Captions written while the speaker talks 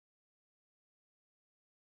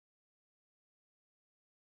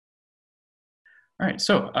All right,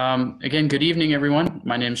 so again, good evening, everyone.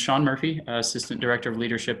 My name is Sean Murphy, Assistant Director of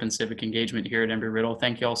Leadership and Civic Engagement here at Embry-Riddle.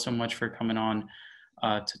 Thank you all so much for coming on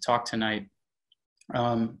to talk tonight.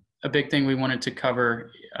 A big thing we wanted to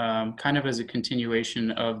cover, kind of as a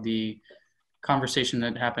continuation of the conversation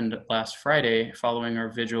that happened last Friday following our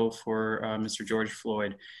vigil for Mr. George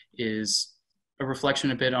Floyd, is a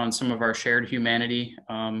reflection a bit on some of our shared humanity,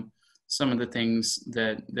 some of the things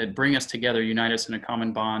that bring us together, unite us in a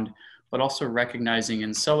common bond, but also recognizing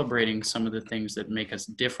and celebrating some of the things that make us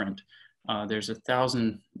different. There's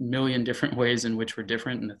 1,000 million different ways in which we're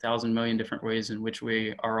different and 1,000 million different ways in which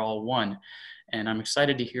we are all one. And I'm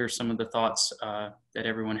excited to hear some of the thoughts that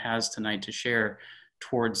everyone has tonight to share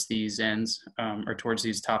towards these ends or towards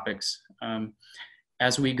these topics.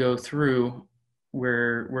 As we go through,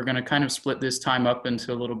 we're going to kind of split this time up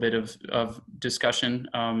into a little bit of discussion.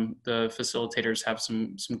 The facilitators have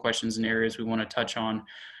some questions and areas we want to touch on.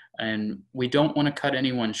 And we don't want to cut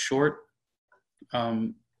anyone short.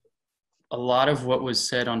 A lot of what was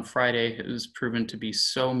said on Friday has proven to be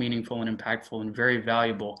so meaningful and impactful and very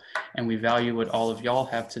valuable. And we value what all of y'all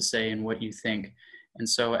have to say and what you think. And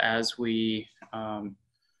so as we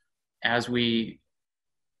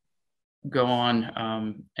go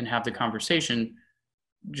on and have the conversation,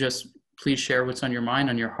 just please share what's on your mind,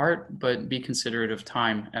 on your heart, but be considerate of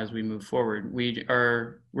time as we move forward.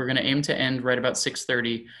 We're going to aim to end right about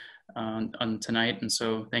 6:30 on tonight. And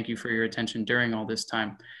so thank you for your attention during all this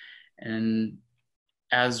time. And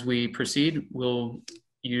as we proceed, we'll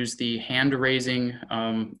use the hand raising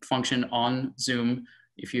function on Zoom.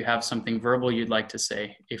 If you have something verbal you'd like to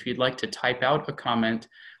say, if you'd like to type out a comment,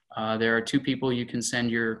 there are two people you can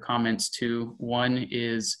send your comments to. One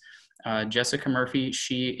is Jessica Murphy.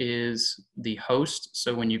 She is the host.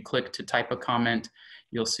 So when you click to type a comment,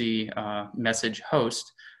 you'll see message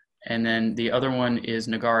host. And then the other one is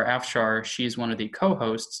Nagar Afshar. She's one of the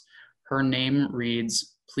co-hosts. Her name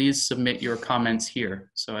reads, "Please submit your comments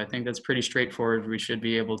here." So I think that's pretty straightforward. We should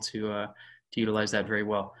be able to utilize that very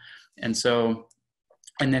well. And so,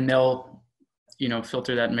 and then they'll,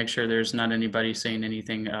 filter that and make sure there's not anybody saying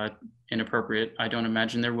anything inappropriate. I don't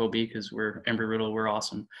imagine there will be, because we're Embry-Riddle, we're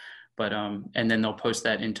awesome. But, and then they'll post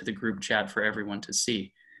that into the group chat for everyone to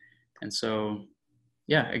see. And so,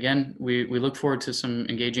 yeah, again, we look forward to some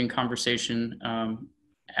engaging conversation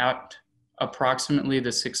at approximately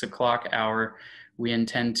the 6 o'clock hour. We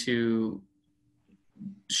intend to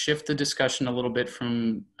shift the discussion a little bit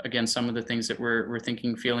from, again, some of the things that we're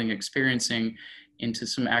thinking, feeling, experiencing, into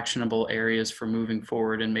some actionable areas for moving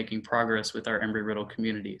forward and making progress with our Embry-Riddle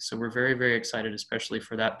community. So we're very, very excited, especially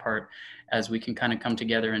for that part, as we can kind of come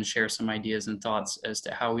together and share some ideas and thoughts as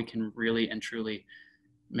to how we can really and truly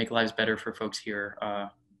make lives better for folks here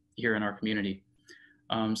in our community.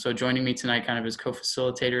 So joining me tonight kind of as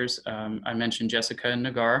co-facilitators, I mentioned Jessica and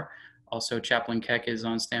Nagar. Also, Chaplain Keck is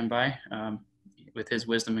on standby with his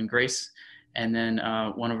wisdom and grace. And then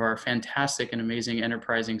one of our fantastic and amazing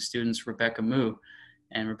enterprising students, Rebecca Moo.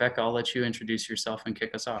 And Rebecca, I'll let you introduce yourself and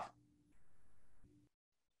kick us off.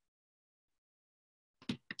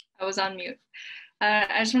 I was on mute.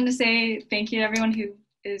 I just wanted to say thank you to everyone who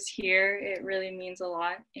is here. It really means a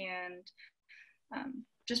lot. And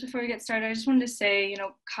just before we get started, I just wanted to say,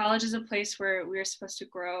 college is a place where we're supposed to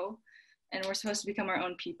grow and we're supposed to become our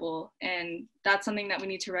own people. And that's something that we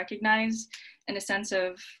need to recognize in a sense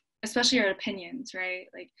of, especially our opinions, right?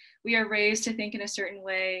 Like, we are raised to think in a certain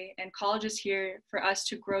way, and college is here for us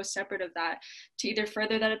to grow separate of that, to either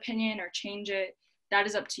further that opinion or change it. That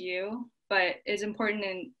is up to you, but it's important,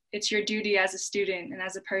 and it's your duty as a student and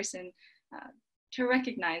as a person to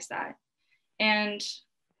recognize that. And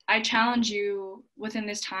I challenge you within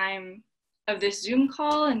this time of this Zoom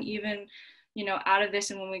call, and even, out of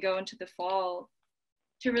this and when we go into the fall,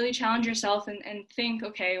 to really challenge yourself and think,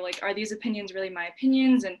 okay, like, are these opinions really my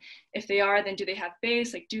opinions? And if they are, then do they have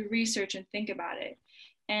base? Like, do research and think about it.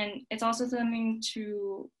 And it's also something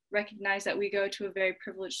to recognize that we go to a very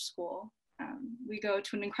privileged school. We go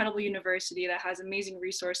to an incredible university that has amazing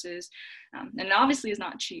resources, and obviously is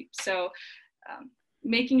not cheap. So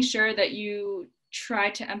making sure that you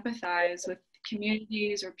try to empathize with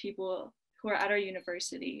communities or people who are at our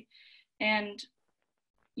university. And,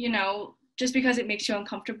 just because it makes you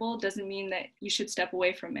uncomfortable doesn't mean that you should step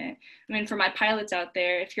away from it. I mean, for my pilots out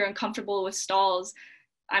there, if you're uncomfortable with stalls,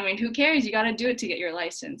 who cares? You got to do it to get your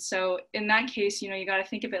license. So in that case, you got to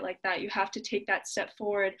think of it like that. You have to take that step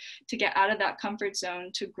forward to get out of that comfort zone,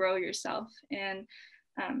 to grow yourself. And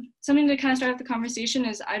something to kind of start off the conversation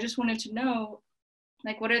is, I just wanted to know,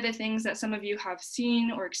 like, what are the things that some of you have seen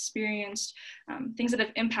or experienced, things that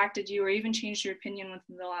have impacted you or even changed your opinion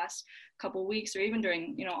within the last couple of weeks, or even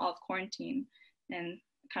during, all of quarantine? and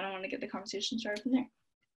kind of want to get the conversation started from there.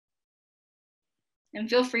 And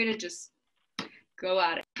feel free to just go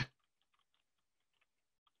at it.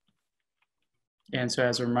 And so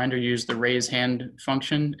as a reminder, use the raise hand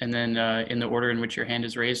function, and then in the order in which your hand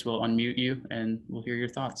is raised, we'll unmute you and we'll hear your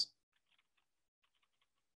thoughts.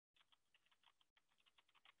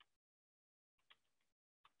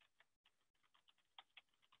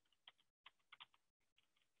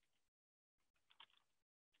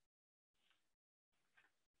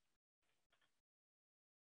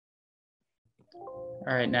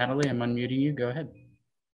 All right, Natalie, I'm unmuting you. Go ahead.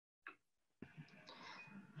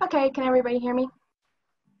 Okay, can everybody hear me?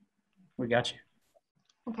 We got you.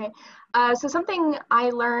 Okay, so something I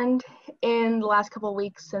learned in the last couple of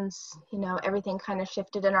weeks since, everything kind of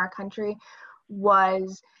shifted in our country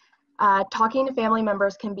was talking to family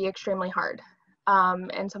members can be extremely hard.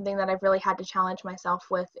 And something that I've really had to challenge myself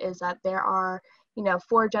with is that there are,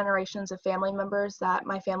 4 generations of family members that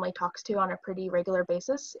my family talks to on a pretty regular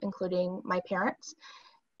basis, including my parents.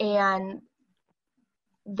 And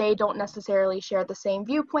they don't necessarily share the same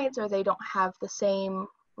viewpoints, or they don't have the same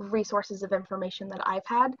resources of information that I've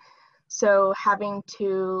had. So having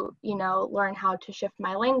to, learn how to shift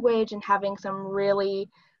my language and having some really,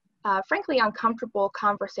 frankly, uncomfortable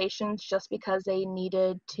conversations just because they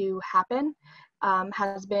needed to happen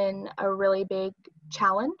has been a really big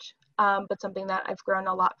challenge, but something that I've grown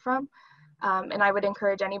a lot from. And I would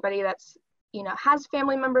encourage anybody that's, has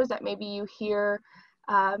family members that maybe you hear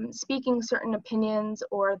speaking certain opinions,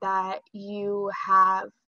 or that you have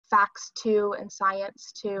facts to and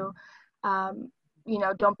science to,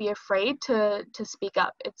 don't be afraid to speak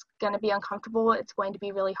up. It's going to be uncomfortable. It's going to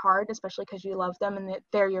be really hard, especially because you love them and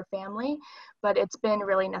they're your family, but it's been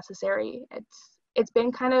really necessary. It's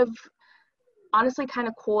been honestly kind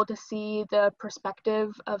of cool to see the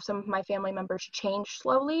perspective of some of my family members change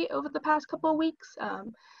slowly over the past couple of weeks.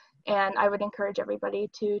 And I would encourage everybody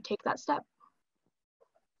to take that step.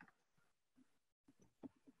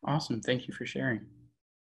 Awesome. Thank you for sharing.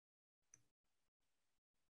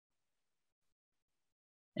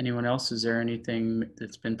 Anyone else? Is there anything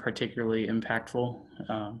that's been particularly impactful?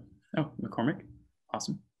 Oh, McCormick.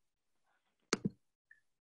 Awesome.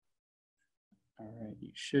 All right, you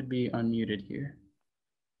should be unmuted here.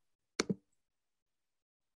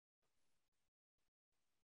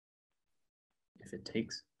 If it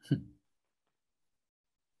takes.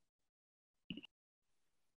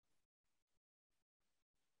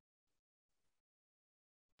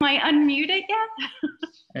 Am I unmuted yet?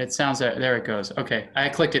 It sounds like, there it goes. Okay, I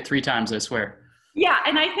clicked it 3 times, I swear. Yeah,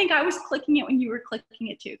 and I think I was clicking it when you were clicking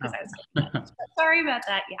it too, because I was clicking it. Sorry about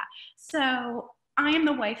that, yeah. So I am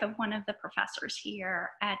the wife of one of the professors here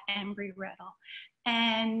at Embry-Riddle,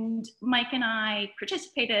 and Mike and I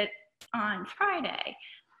participated on Friday.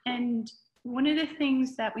 And one of the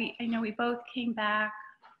things that I know we both came back,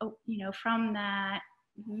 from that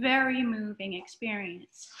very moving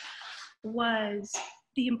experience was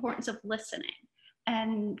the importance of listening.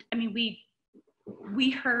 And I mean,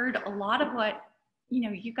 we heard a lot of what,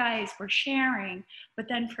 you guys were sharing, but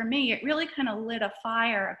then for me, it really kind of lit a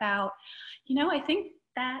fire about, I think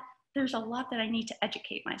that there's a lot that I need to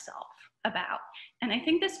educate myself about. And I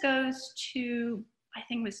think this goes to, I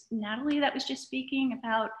think it was Natalie that was just speaking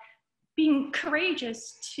about being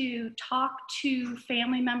courageous to talk to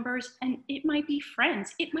family members, and it might be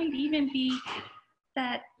friends. It might even be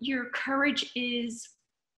that your courage is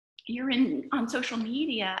you're on social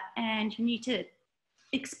media and you need to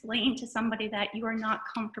explain to somebody that you are not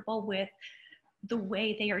comfortable with the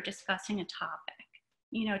way they are discussing a topic,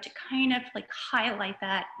 to kind of like highlight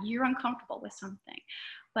that you're uncomfortable with something.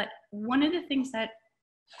 But one of the things that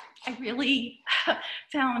I really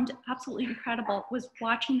found absolutely incredible was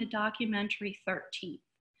watching the documentary 13th.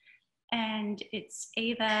 And it's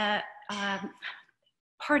Ava,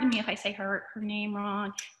 pardon me if I say her name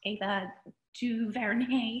wrong, Ava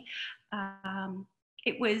DuVernay.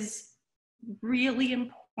 It was really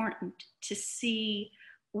important to see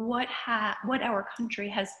what our country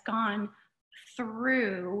has gone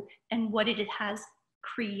through and what it has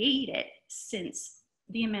created since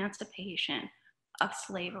the emancipation of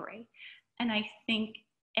slavery. And I think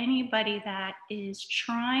anybody that is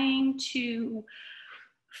trying to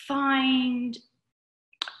find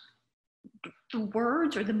the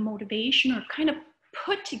words or the motivation or kind of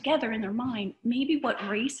put together in their mind maybe what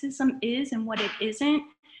racism is and what it isn't,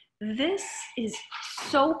 this is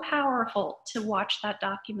so powerful to watch that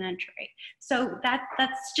documentary. So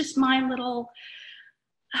that's just my little,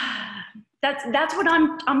 that's what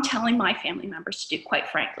I'm telling my family members to do, quite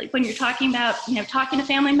frankly. When you're talking about, talking to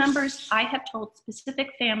family members, I have told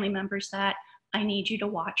specific family members that I need you to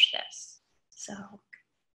watch this. So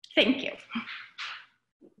thank you.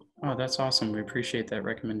 Oh, that's awesome. We appreciate that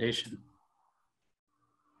recommendation.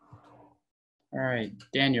 All right,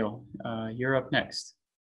 Daniel, you're up next.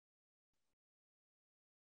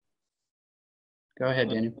 Go ahead,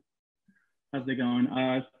 Daniel. How's it going?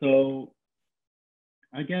 So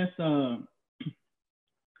I guess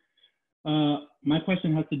my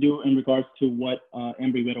question has to do in regards to what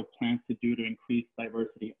Embry-Riddle plans to do to increase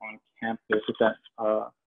diversity on campus.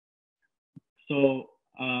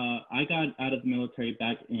 I got out of the military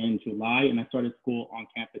back in July, and I started school on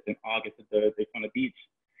campus in August at the Daytona Beach.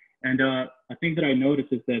 And a thing that I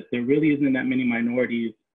noticed is that there really isn't that many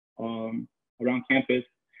minorities around campus.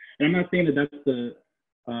 And I'm not saying that that's the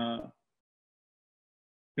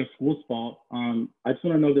school's fault. I just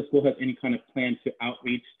want to know if the school has any kind of plan to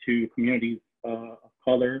outreach to communities of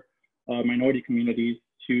color, minority communities,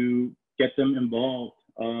 to get them involved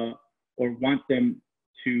or want them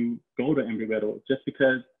to go to Embry-Riddle. Just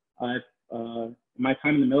because in my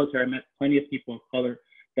time in the military, I met plenty of people of color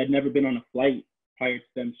that had never been on a flight prior to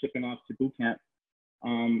them shipping off to boot camp.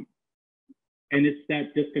 And it's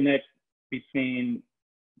that disconnect between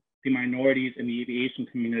the minorities and the aviation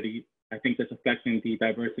community, I think, that's affecting the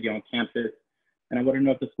diversity on campus. And I want to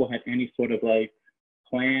know if the school had any sort of like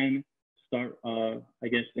plan to start, I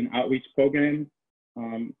guess, an outreach program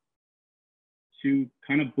to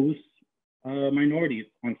kind of boost minorities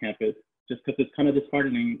on campus, just because it's kind of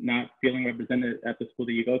disheartening not feeling represented at the school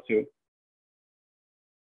that you go to.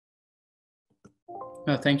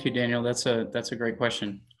 No, thank you, Daniel. That's a great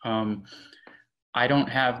question. I don't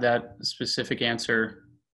have that specific answer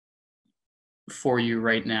for you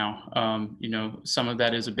right now. You know, some of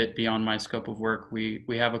that is a bit beyond my scope of work. We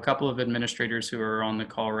have a couple of administrators who are on the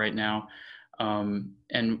call right now,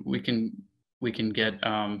 and we can get,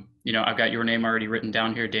 you know, I've got your name already written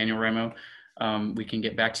down here, Daniel Remo. We can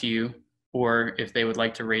get back to you, or if they would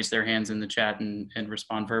like to raise their hands in the chat and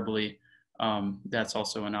respond verbally, that's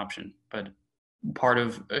also an option. But part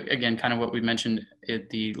of, again, kind of what we mentioned at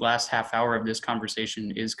the last half hour of this conversation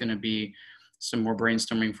is going to be some more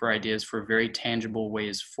brainstorming for ideas for very tangible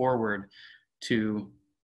ways forward to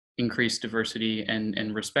increase diversity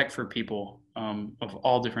and respect for people of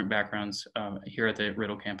all different backgrounds here at the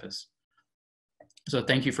Riddle campus. So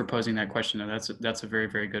thank you for posing that question. That's a very,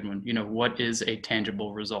 very good one. You know, what is a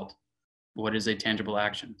tangible result? What is a tangible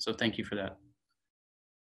action? So thank you for that.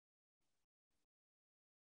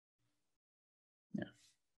 Yeah.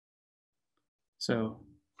 So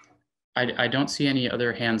I don't see any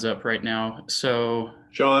other hands up right now. So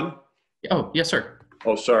Sean? Oh, yes, sir.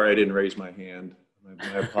 Oh, sorry, I didn't raise my hand.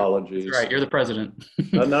 My apologies. That's right, you're the president.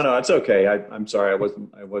 No, it's okay. I'm sorry, I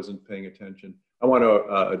wasn't paying attention. I want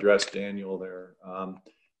to address Daniel there.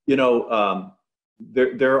 You know,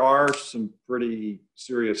 there are some pretty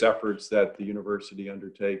serious efforts that the university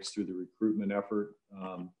undertakes through the recruitment effort.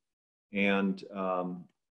 You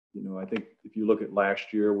know, I think if you look at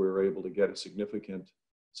last year, we were able to get a significant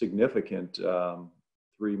 $3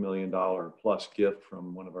 million plus gift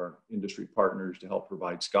from one of our industry partners to help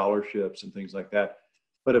provide scholarships and things like that.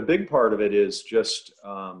 But a big part of it is just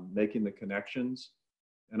making the connections.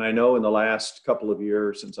 And I know in the last couple of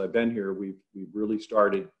years since I've been here, we've really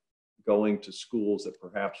started going to schools that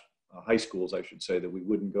perhaps, high schools, I should say, that we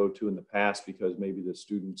wouldn't go to in the past because maybe the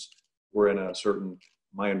students were in a certain,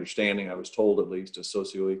 my understanding, I was told at least, a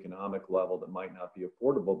socioeconomic level that might not be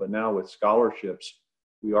affordable. But now with scholarships,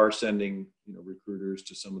 we are sending, you know, recruiters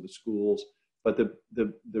to some of the schools. But the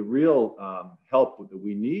real help that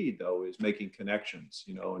we need, though, is making connections,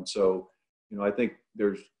 you know. And so, you know, I think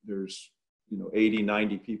there's you know, 80,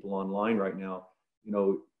 90 people online right now, you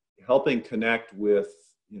know, helping connect with,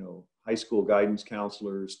 you know, high school guidance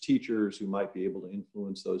counselors, teachers who might be able to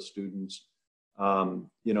influence those students,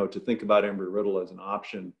 you know, to think about Embry-Riddle as an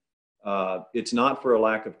option. It's not for a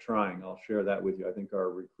lack of trying. I'll share that with you. I think our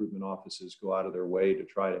recruitment offices go out of their way to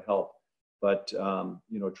try to help. But,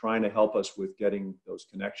 you know, trying to help us with getting those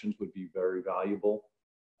connections would be very valuable.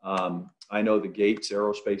 I know the Gates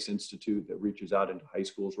Aerospace Institute that reaches out into high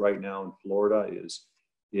schools right now in Florida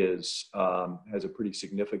has a pretty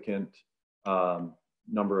significant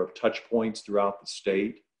number of touch points throughout the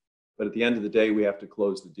state. But at the end of the day, we have to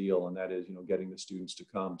close the deal, and that is, you know, getting the students to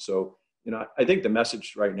come. So, you know, I think the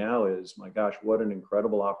message right now is, my gosh, what an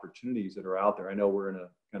incredible opportunities that are out there. I know we're in a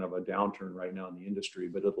kind of a downturn right now in the industry,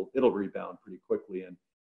 but it'll rebound pretty quickly,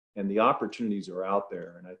 and the opportunities are out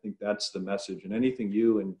there. And I think that's the message. And anything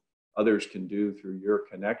you and others can do through your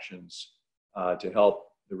connections to help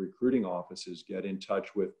the recruiting offices get in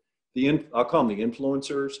touch with I'll call them the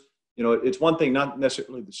influencers. You know, it's one thing, not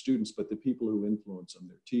necessarily the students, but the people who influence them,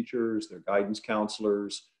 their teachers, their guidance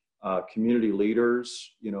counselors, community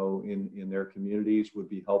leaders, you know, in their communities would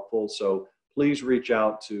be helpful. So please reach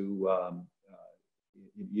out to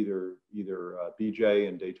either BJ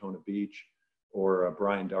in Daytona Beach or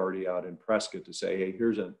Brian Doherty out in Prescott to say, hey,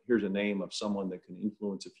 here's a name of someone that can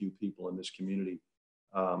influence a few people in this community.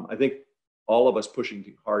 I think all of us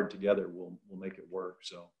pushing hard together will make it work.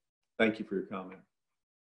 So thank you for your comment.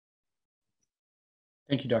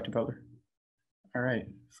 Thank you, Dr. Butler. All right,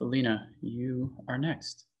 Felina, you are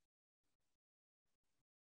next.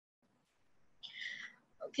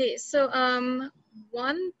 Okay, so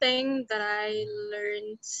one thing that I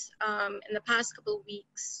learned in the past couple of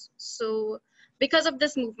weeks, so because of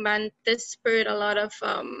this movement, this spurred a lot of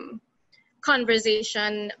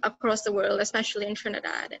conversation across the world, especially in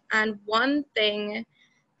Trinidad. And one thing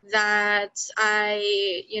that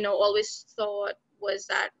I, you know, always thought was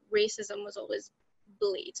that racism was always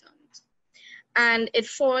blatant. And it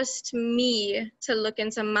forced me to look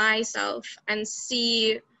into myself and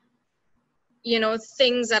see, you know,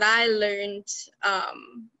 things that I learned,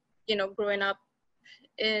 you know, growing up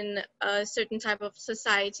in a certain type of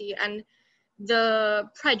society and the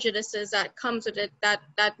prejudices that comes with it, that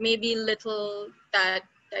maybe little that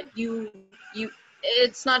you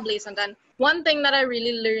it's not blatant. And one thing that I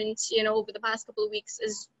really learned, you know, over the past couple of weeks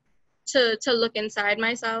is to look inside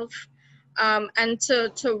myself, and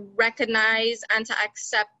to recognize and to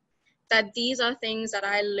accept that these are things that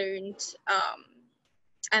I learned,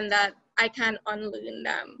 and that I can unlearn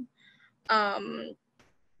them.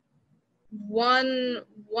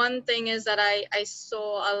 One thing is that I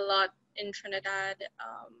saw a lot in Trinidad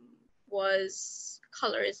was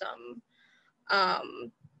colorism,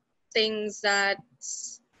 things that,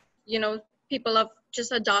 you know, people of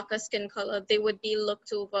just a darker skin color, they would be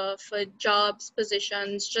looked over for jobs,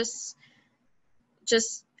 positions, just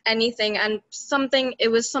anything. And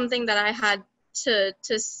it was something that I had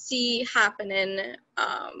to see happening,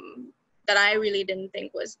 that I really didn't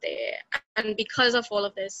think was there. And because of all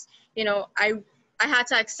of this, you know, I had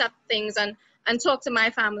to accept things and talk to my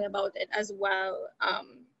family about it as well,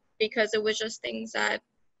 because it was just things that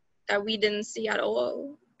we didn't see at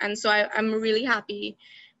all. And so I'm really happy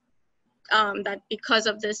that because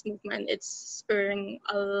of this movement, it's spurring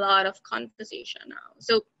a lot of conversation now.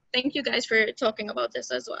 So thank you guys for talking about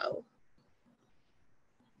this as well.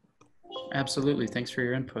 Absolutely, thanks for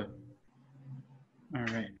your input. All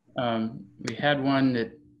right, we had one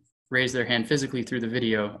that raised their hand physically through the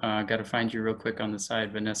video. Got to find you real quick on the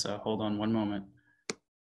side, Vanessa. Hold on one moment.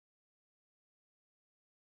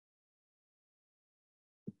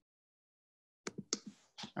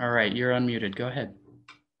 All right, you're unmuted. Go ahead.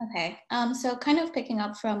 Okay, so kind of picking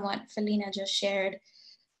up from what Felina just shared,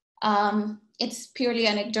 it's purely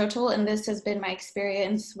anecdotal, and this has been my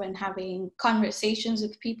experience when having conversations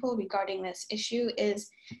with people regarding this issue, is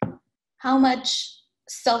how much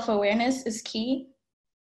self-awareness is key.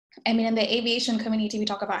 I mean, in the aviation community, we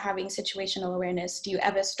talk about having situational awareness. Do you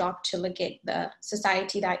ever stop to look at the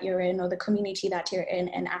society that you're in or the community that you're in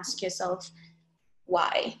and ask yourself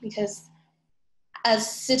why? Because as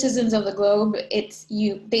citizens of the globe,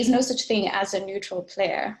 there's no such thing as a neutral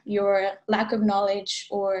player. Your lack of knowledge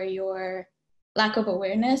or your lack of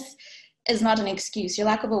awareness is not an excuse. Your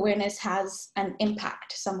lack of awareness has an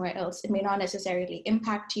impact somewhere else. It may not necessarily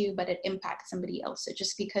impact you, but it impacts somebody else. So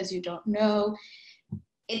just because you don't know,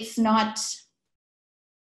 it's not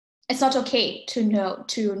okay to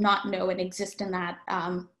not know and exist in that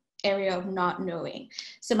area of not knowing.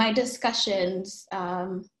 So my discussions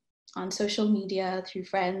on social media through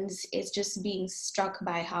friends is just being struck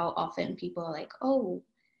by how often people are like, oh,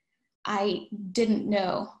 I didn't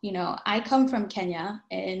know. You know, I come from Kenya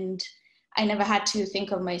and I never had to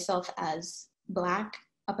think of myself as Black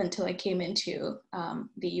up until I came into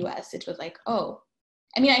the US. It was like, oh,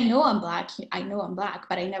 I mean, I know I'm Black,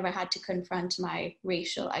 but I never had to confront my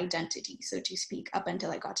racial identity, so to speak, up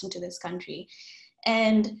until I got into this country.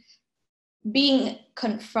 And being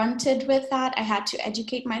confronted with that, I had to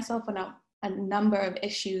educate myself on a number of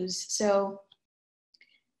issues. So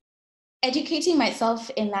educating myself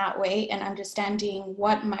in that way and understanding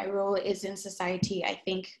what my role is in society, I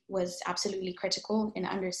think was absolutely critical in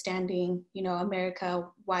understanding, you know, America,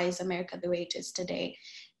 why is America the way it is today?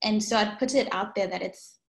 And so I'd put it out there that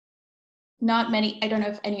it's not many, I don't know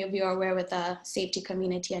if any of you are aware with the safety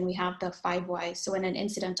community, and we have the 5 whys. So when an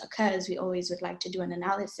incident occurs, we always would like to do an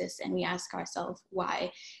analysis and we ask ourselves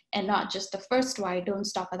why, and not just the first why. Don't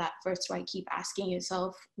stop at that first why, keep asking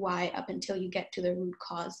yourself why up until you get to the root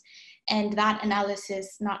cause. And that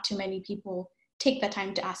analysis, not too many people take the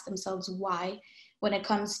time to ask themselves why when it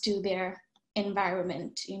comes to their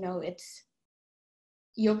environment. You know, it's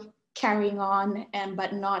carrying on, and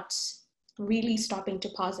but not really stopping to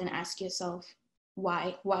pause and ask yourself,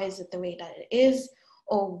 why is it the way that it is,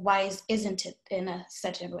 or isn't it in a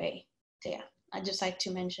certain way? So yeah, I'd just like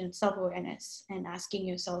to mention self-awareness and asking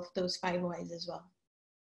yourself those 5 whys as well.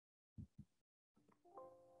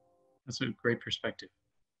 That's a great perspective.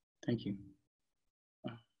 Thank you.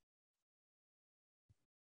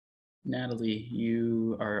 Natalie,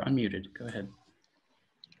 you are unmuted. Go ahead.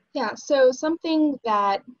 Yeah, so something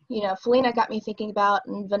that, Felina got me thinking about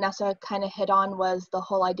and Vanessa kind of hit on was the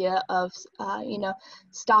whole idea of,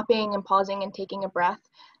 stopping and pausing and taking a breath.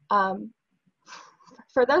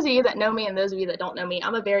 For those of you that know me and those of you that don't know me,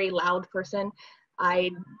 I'm a very loud person. I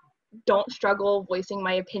don't struggle voicing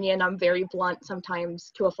my opinion. I'm very blunt,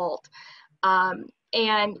 sometimes to a fault.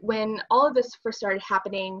 And when all of this first started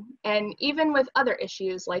happening, and even with other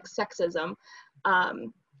issues like sexism,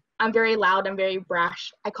 I'm very loud, I'm very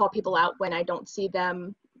brash. I call people out when I don't see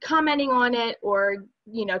them commenting on it or,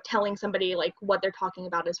 telling somebody like what they're talking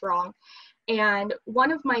about is wrong. And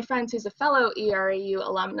one of my friends who's a fellow ERAU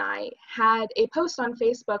alumni had a post on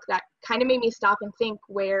Facebook that kind of made me stop and think,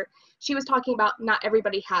 where she was talking about not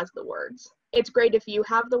everybody has the words. It's great if you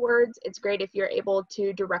have the words. It's great if you're able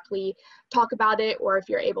to directly talk about it or if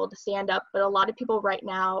you're able to stand up. But a lot of people right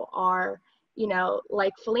now are,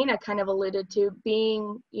 like Felina kind of alluded to,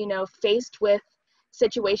 being, faced with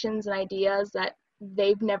situations and ideas that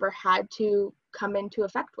they've never had to come into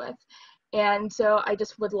effect with. And so I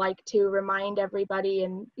just would like to remind everybody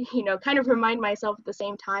and, kind of remind myself at the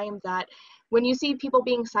same time that when you see people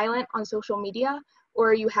being silent on social media,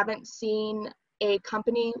 or you haven't seen a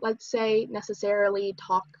company, let's say, necessarily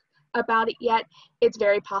talk about it yet, it's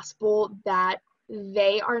very possible that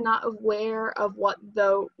they are not aware of what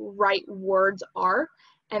the right words are,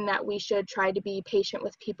 and that we should try to be patient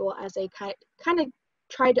with people as they kind of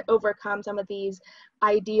try to overcome some of these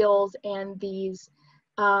ideals and these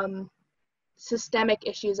systemic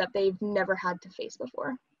issues that they've never had to face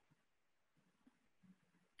before.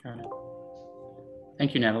 Got it.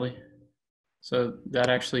 Thank you, Natalie. So that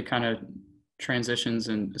actually kind of transitions,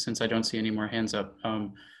 and since I don't see any more hands up,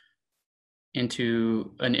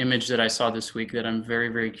 into an image that I saw this week that I'm very,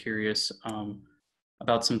 very curious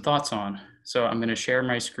about some thoughts on. So I'm going to share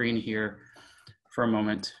my screen here for a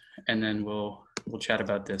moment, and then we'll chat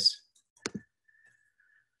about this.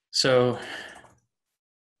 So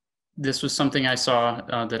this was something I saw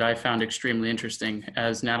that I found extremely interesting,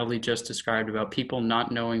 as Natalie just described, about people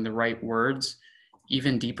not knowing the right words.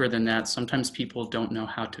 Even deeper than that, sometimes people don't know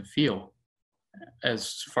how to feel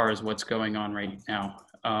as far as what's going on right now.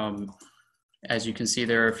 As you can see,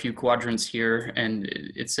 there are a few quadrants here, and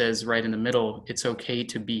it says right in the middle, it's okay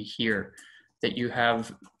to be here, that you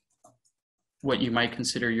have what you might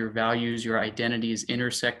consider your values, your identities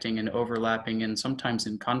intersecting and overlapping, and sometimes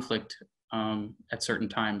in conflict at certain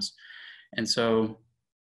times. And so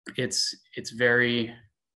it's a very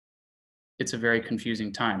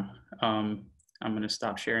confusing time. I'm going to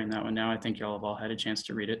stop sharing that one now. I think y'all have all had a chance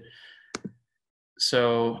to read it.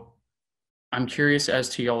 So I'm curious as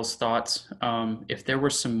to y'all's thoughts. If there were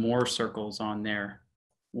some more circles on there,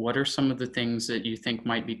 what are some of the things that you think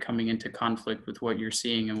might be coming into conflict with what you're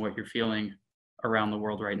seeing and what you're feeling around the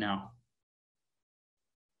world right now?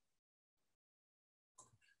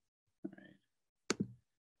 All right.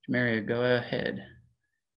 Maria, go ahead.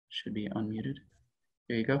 Should be unmuted.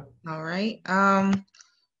 Here you go. All right.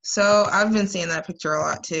 So I've been seeing that picture a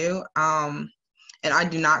lot too. And I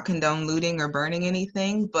do not condone looting or burning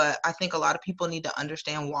anything, but I think a lot of people need to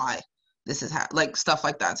understand why this is like stuff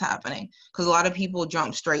like that's happening. Because a lot of people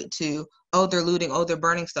jump straight to, oh, they're looting, oh, they're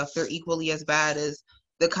burning stuff. They're equally as bad as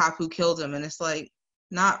the cop who killed him. And it's like,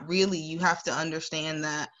 not really. You have to understand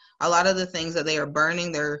that a lot of the things that they are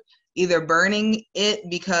burning, they're either burning it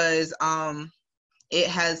because it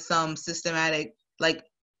has some systematic like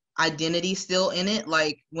identity still in it.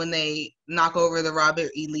 Like when they knock over the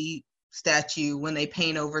Robert E. Lee statue, when they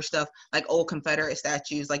paint over stuff like old Confederate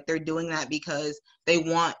statues, like they're doing that because they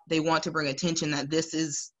want to bring attention that this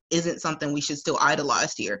isn't something we should still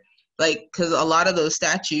idolize here. Like, because a lot of those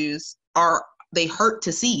statues they hurt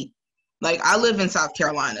to see. Like, I live in South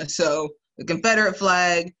Carolina, so the Confederate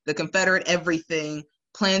flag, the Confederate everything,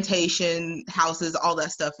 plantation houses, all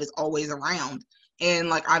that stuff is always around. And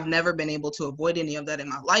like, I've never been able to avoid any of that in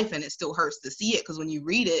my life. And it still hurts to see it, because when you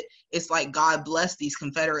read it, it's like, God bless these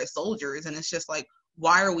Confederate soldiers. And it's just like,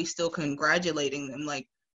 why are we still congratulating them? Like,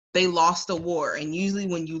 they lost a war. And usually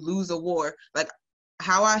when you lose a war, like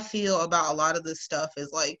how I feel about a lot of this stuff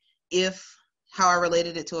is like, how I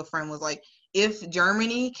related it to a friend was like, if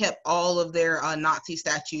Germany kept all of their Nazi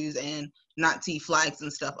statues and Nazi flags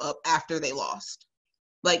and stuff up after they lost,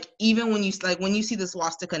 Like, even when you see the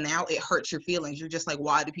swastika now, it hurts your feelings. You're just like,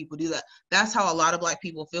 why do people do that? That's how a lot of Black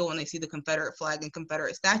people feel when they see the Confederate flag and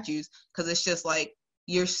Confederate statues, because it's just like,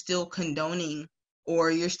 you're still condoning,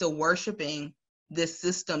 or you're still worshiping this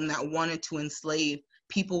system that wanted to enslave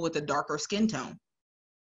people with a darker skin tone.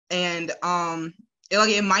 And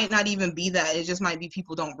it might not even be that. It just might be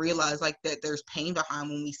people don't realize like that there's pain behind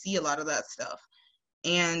when we see a lot of that stuff.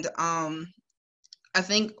 And I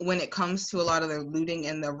think when it comes to a lot of the looting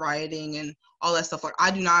and the rioting and all that stuff, like,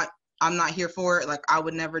 I'm not here for it. Like, I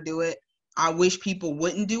would never do it. I wish people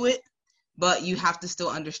wouldn't do it, but you have to still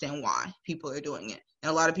understand why people are doing it. And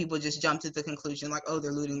a lot of people just jump to the conclusion like, oh,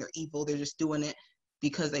 they're looting, they're evil, they're just doing it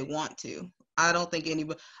because they want to. I don't think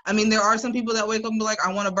anybody, I mean, there are some people that wake up and be like,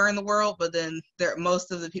 I want to burn the world, but then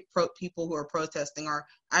most of the people who are protesting are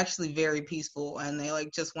actually very peaceful, and they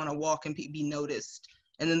like just want to walk and be noticed.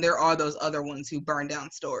 And then there are those other ones who burn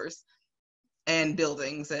down stores and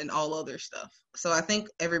buildings and all other stuff. So I think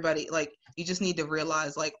everybody, like, you just need to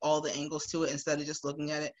realize like all the angles to it instead of just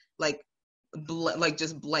looking at it like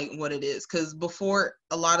just blank what it is. Because before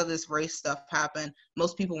a lot of this race stuff happened,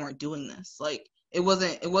 most people weren't doing this. Like, it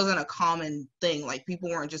wasn't a common thing. Like, people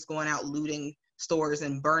weren't just going out looting stores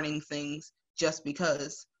and burning things just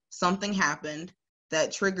because. Something happened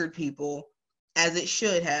that triggered people, as it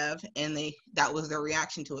should have, and that was their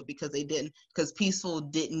reaction to it, because peaceful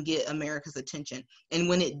didn't get America's attention. And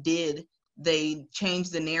when it did, they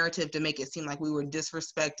changed the narrative to make it seem like we were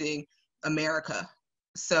disrespecting America.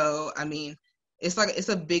 So I mean, it's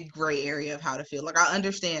a big gray area of how to feel. Like, I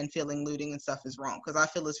understand feeling looting and stuff is wrong, because I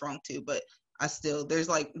feel it's wrong too, but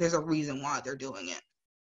there's a reason why they're doing it.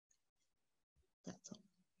 That's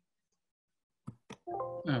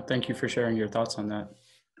all. Thank you for sharing your thoughts on that.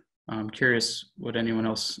 I'm curious what anyone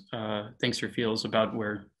else thinks or feels about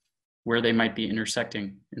where they might be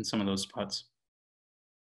intersecting in some of those spots.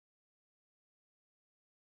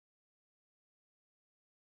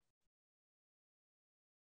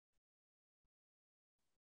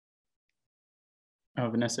 Oh,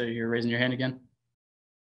 Vanessa, you're raising your hand again?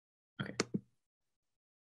 Okay.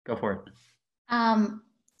 Go for it.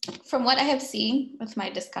 From what I have seen with my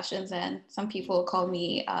discussions, and some people call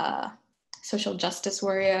me social justice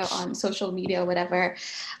warrior on social media or whatever,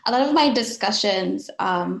 a lot of my discussions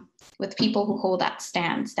with people who hold that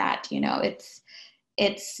stance that, you know,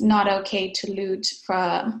 it's not okay to loot,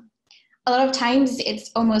 from a lot of times it's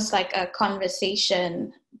almost like a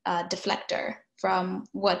conversation deflector from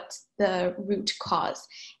what the root cause.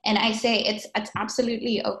 And I say it's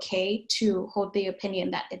absolutely okay to hold the opinion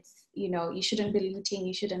that it's, you know, you shouldn't be looting,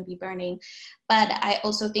 you shouldn't be burning. But I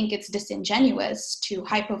also think it's disingenuous to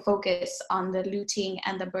hyper-focus on the looting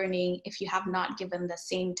and the burning if you have not given the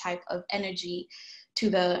same type of energy to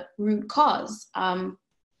the root cause.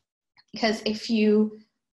 Because if you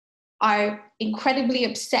are incredibly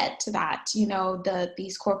upset that, you know,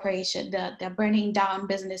 these corporations, they're burning down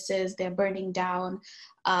businesses, they're burning down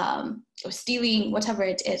or stealing, whatever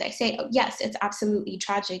it is, I say, oh, yes, it's absolutely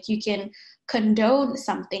tragic. You can condone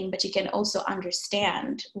something, but you can also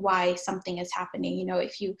understand why something is happening. You know,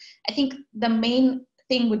 I think the main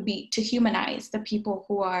thing would be to humanize the people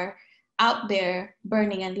who are out there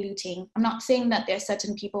burning and looting. I'm not saying that there are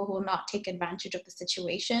certain people who will not take advantage of the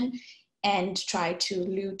situation and try to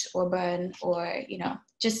loot or burn or, you know,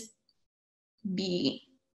 just be,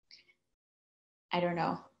 I don't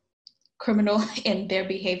know, criminal in their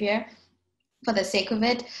behavior for the sake of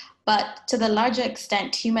it. But to the larger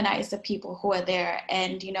extent, humanize the people who are there.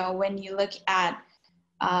 And, you know, when you look at,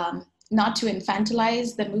 not to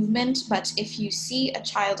infantilize the movement, but if you see a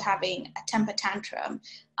child having a temper tantrum,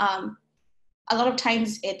 a lot of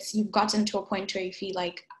times you've gotten to a point where you feel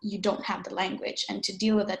like you don't have the language, and to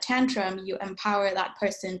deal with a tantrum, you empower that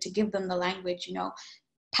person to give them the language. You know,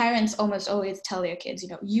 parents almost always tell their kids, you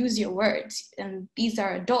know, use your words. And these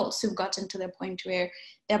are adults who've gotten to the point where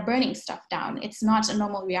they're burning stuff down. It's not a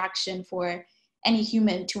normal reaction for any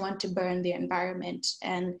human to want to burn their environment.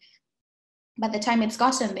 And by the time it's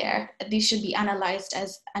gotten there, these should be analyzed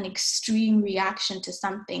as an extreme reaction to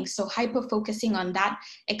something. So hyper-focusing on that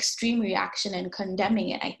extreme reaction and condemning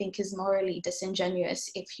it, I think, is morally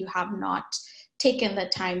disingenuous if you have not taken the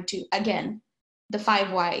time to, again, the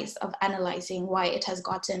 5 whys of analyzing why it has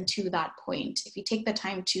gotten to that point. If you take the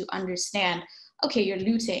time to understand, okay, you're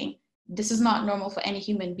looting. This is not normal for any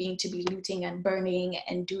human being to be looting and burning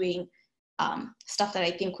and doing stuff that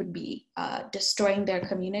I think would be destroying their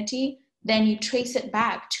community. Then you trace it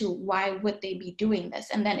back to why would they be doing this?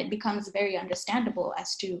 And then it becomes very understandable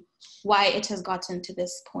as to why it has gotten to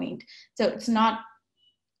this point. So it's not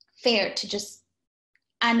fair to just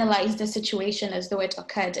analyze the situation as though it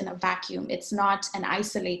occurred in a vacuum. It's not an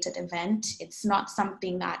isolated event. It's not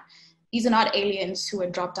something that, these are not aliens who were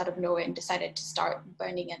dropped out of nowhere and decided to start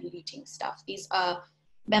burning and looting stuff. These are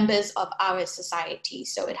members of our society.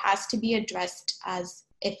 So it has to be addressed as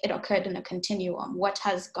if it occurred in a continuum. What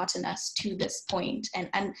has gotten us to this point,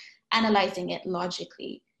 and analyzing it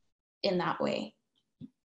logically in that way.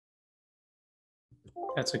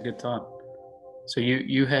 That's a good thought. So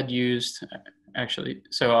you had used, actually,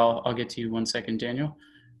 so I'll get to you 1 second, Daniel.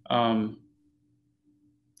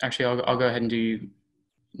 Actually, I'll go ahead and do you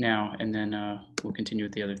now, and then we'll continue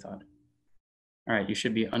with the other thought. All right, you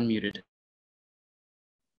should be unmuted.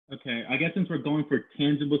 Okay, I guess since we're going for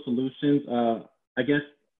tangible solutions, I guess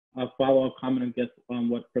a follow-up comment, I guess, on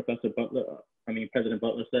what President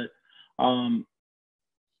Butler said.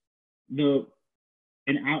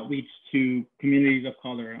 An outreach to communities of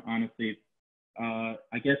color, honestly,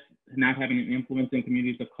 I guess not having an influence in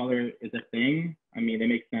communities of color is a thing. I mean, it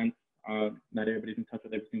makes sense. Not everybody's in touch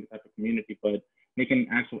with every single type of community, but making an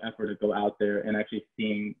actual effort to go out there and actually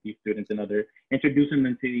seeing these students and introducing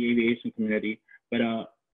them to the aviation community. But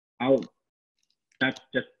that's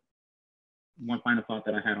just one final thought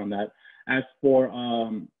that I had on that. As for,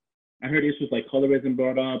 I heard issues like colorism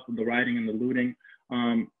brought up, the rioting and the looting.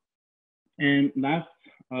 And last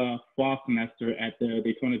fall semester at the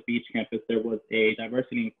Daytona Beach campus, there was a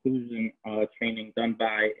diversity inclusion training done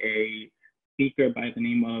by a speaker by the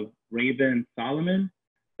name of Raven Solomon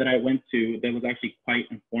that I went to that was actually quite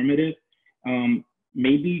informative.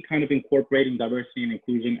 Maybe kind of incorporating diversity and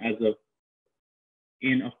inclusion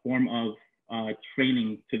in a form of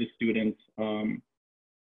training to the students. I'm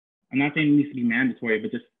not saying it needs to be mandatory,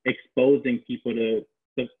 but just exposing people to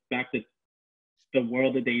the fact that the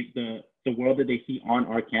world that they see on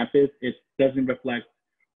our campus, it doesn't reflect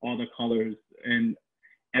all the colors and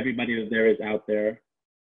everybody that there is out there.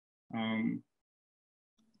 I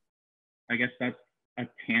guess that's a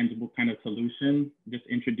tangible kind of solution, just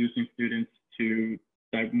introducing students to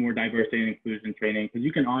more diversity and inclusion training, because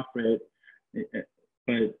you can offer it,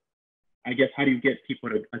 but I guess how do you get people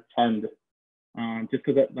to attend? Just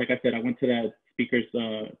because, like I said, I went to that speaker's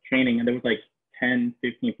training and there was like 10,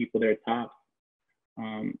 15 people there tops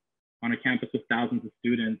on a campus with thousands of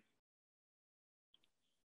students.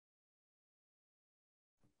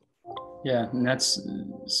 Yeah, and that's,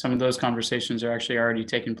 some of those conversations are actually already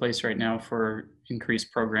taking place right now for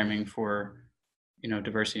increased programming for,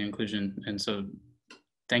 diversity and inclusion. And so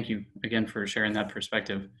thank you again for sharing that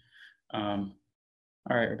perspective. All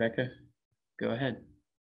right, Rebecca, go ahead.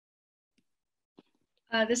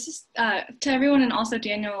 This is to everyone, and also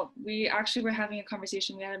Daniel, we actually were having a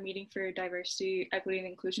conversation. We had a meeting for diversity, equity, and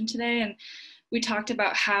inclusion today, and we talked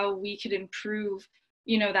about how we could improve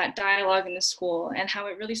that dialogue in the school, and how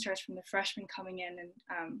it really starts from the freshmen coming in. And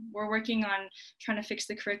we're working on trying to fix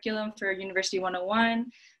the curriculum for University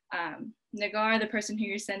 101. Nagar, the person who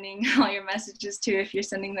you're sending all your messages to, if you're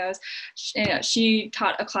sending those, she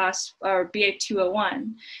taught a class, or BA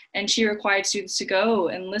 201, and she required students to go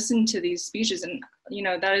and listen to these speeches. And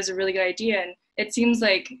that is a really good idea. And it seems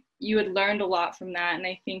like you had learned a lot from that. And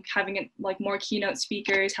I think having it like more keynote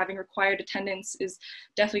speakers, having required attendance is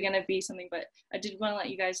definitely going to be something. But I did want to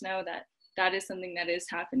let you guys know that that is something that is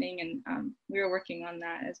happening, and we are working on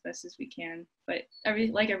that as best as we can. But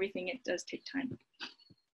like everything, it does take time.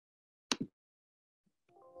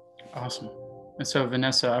 Awesome. And so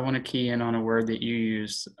Vanessa, I want to key in on a word that you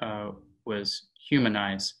used, was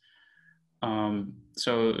humanize.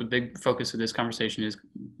 So a big focus of this conversation is,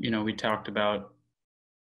 we talked about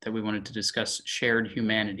that we wanted to discuss shared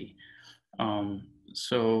humanity.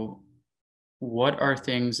 So what are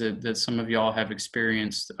things that some of y'all have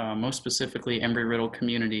experienced, most specifically Embry-Riddle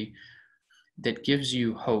community, that gives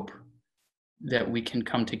you hope that we can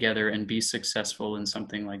come together and be successful in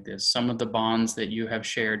something like this? Some of the bonds that you have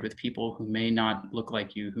shared with people who may not look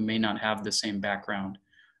like you, who may not have the same background.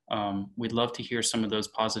 We'd love to hear some of those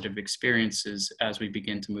positive experiences as we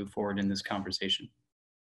begin to move forward in this conversation.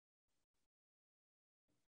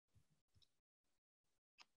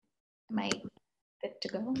 Am I good to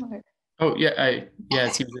go? Or? Oh, yeah, yeah,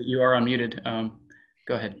 it seems that you are unmuted.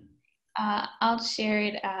 Go ahead. I'll share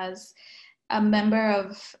it as a member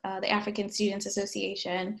of the African Students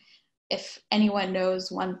Association. If anyone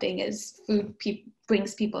knows, one thing is food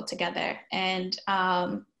brings people together, and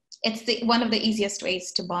it's one of the easiest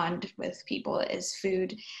ways to bond with people is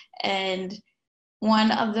food. And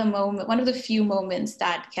one of the few moments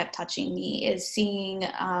that kept touching me is seeing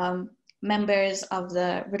members of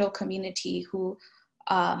the Riddle community who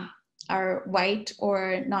are white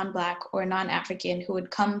or non-Black or non-African who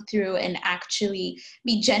would come through and actually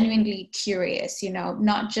be genuinely curious, you know,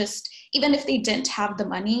 not just, even if they didn't have the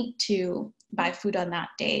money to buy food on that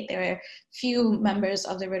day, there are few members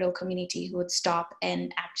of the Riddle community who would stop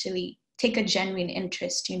and actually take a genuine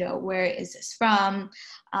interest, you know, where is this from?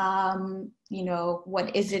 You know,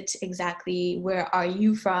 what is it exactly? Where are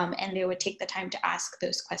you from? And they would take the time to ask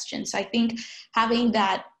those questions. So I think having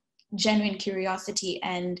that genuine curiosity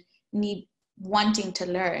and wanting to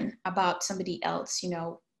learn about somebody else, you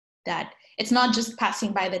know, that it's not just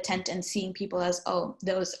passing by the tent and seeing people as, oh,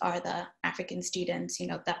 those are the African students, you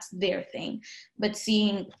know, that's their thing, but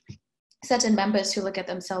seeing certain members who look at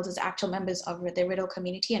themselves as actual members of the Riddle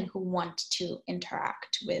community and who want to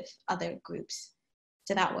interact with other groups.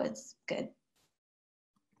 So that was good.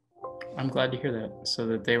 I'm glad to hear that, so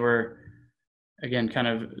that they were, again, kind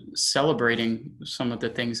of celebrating some of the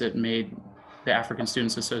things that made the African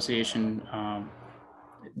Students Association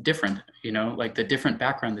different, you know, like the different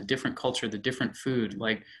background, the different culture, the different food,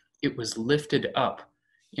 like it was lifted up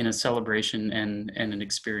in a celebration and an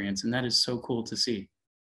experience. And that is so cool to see.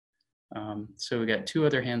 So we got 2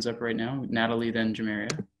 other hands up right now, Natalie, then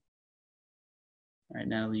Jamaria. All right,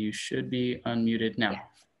 Natalie, you should be unmuted now.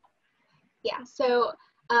 Yeah, so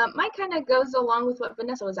mine kind of goes along with what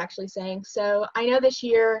Vanessa was actually saying. So I know this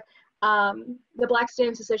year the Black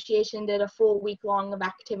Students Association did a full week long of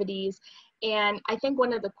activities. And I think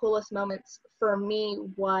one of the coolest moments for me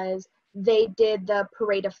was they did the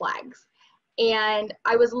parade of flags. And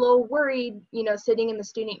I was a little worried, you know, sitting in the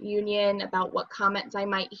student union about what comments I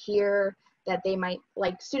might hear, that they might,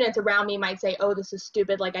 like, students around me might say, oh, this is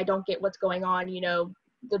stupid, like, I don't get what's going on, you know,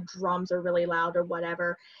 the drums are really loud or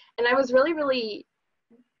whatever. And I was really, really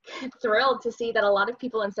thrilled to see that a lot of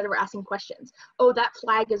people instead were asking questions. Oh, that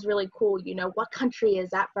flag is really cool, you know, what country is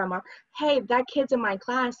that from? Or, hey, that kid's in my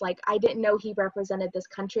class, like, I didn't know he represented this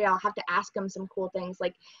country, I'll have to ask him some cool things.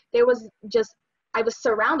 Like, there was just, I was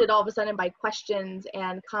surrounded all of a sudden by questions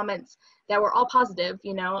and comments that were all positive.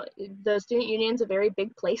 You know, the student union's a very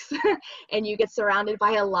big place and you get surrounded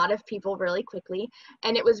by a lot of people really quickly.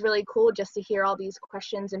 And it was really cool just to hear all these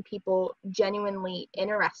questions and people genuinely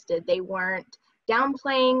interested. They weren't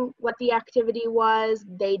downplaying what the activity was.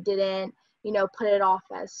 They didn't, you know, put it off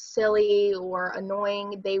as silly or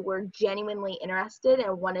annoying. They were genuinely interested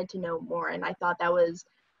and wanted to know more. And I thought that was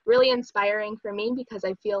really inspiring for me, because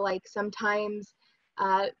I feel like sometimes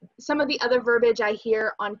some of the other verbiage I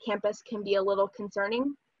hear on campus can be a little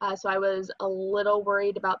concerning. So I was a little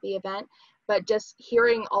worried about the event, but just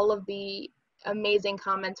hearing all of the amazing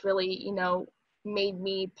comments really, you know, made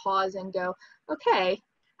me pause and go, okay,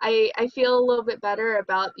 I feel a little bit better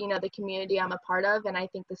about, you know, the community I'm a part of, and I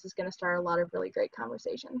think this is going to start a lot of really great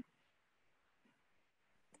conversation.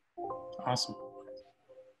 Awesome.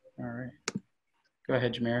 All right. Go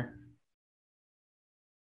ahead, Jameer.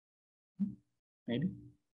 Maybe.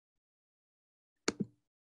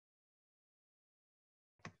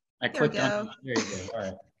 I clicked on. There you go. All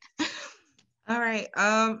right. All right.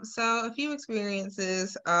 So a few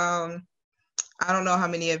experiences. I don't know how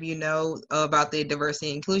many of you know about the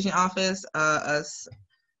Diversity and Inclusion Office. Us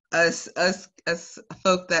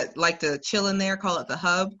folk that like to chill in there call it the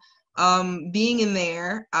hub. Being in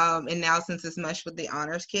there, and now since it's meshed with the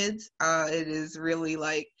honors kids, it is really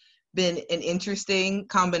like been an interesting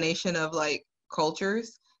combination of like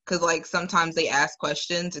cultures, because like sometimes they ask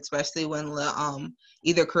questions, especially when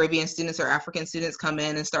either Caribbean students or African students come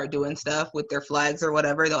in and start doing stuff with their flags or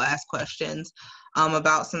whatever. They'll ask questions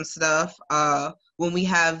about some stuff. When we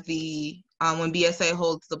have when BSA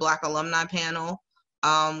holds the Black Alumni Panel,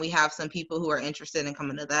 we have some people who are interested in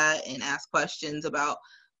coming to that and ask questions about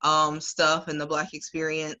stuff in the Black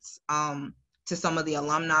experience to some of the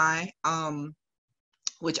alumni,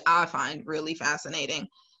 which I find really fascinating,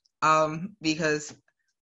 because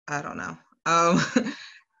I don't know.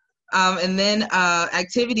 And then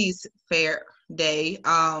activities fair day,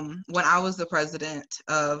 when I was the president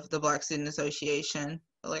of the Black Student Association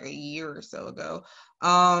like a year or so ago,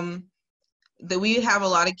 that we have a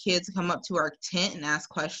lot of kids come up to our tent and ask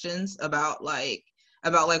questions about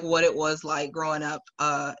what it was like growing up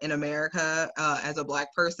in America as a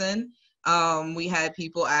Black person. We had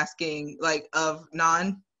people asking, like, of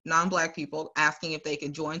non-Black people asking if they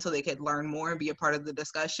could join so they could learn more and be a part of the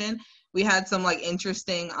discussion. We had some like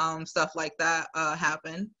interesting stuff like that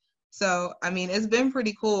happen. So, I mean, it's been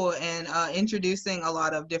pretty cool, and introducing a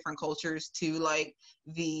lot of different cultures to like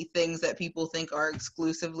the things that people think are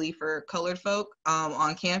exclusively for colored folk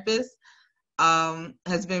on campus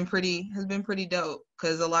has been pretty dope,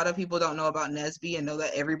 because a lot of people don't know about NSBE and know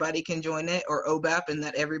that everybody can join it, or OBAP and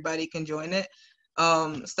that everybody can join it.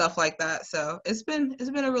 stuff like that. So it's been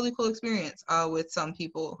a really cool experience with some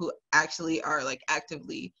people who actually are like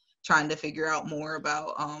actively trying to figure out more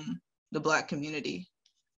about the Black community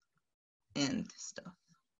and stuff.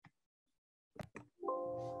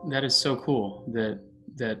 That is so cool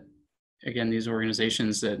that again, these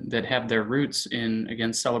organizations that have their roots in,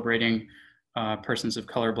 again, celebrating persons of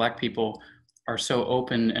color, Black people, are so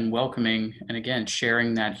open and welcoming, and again,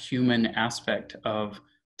 sharing that human aspect of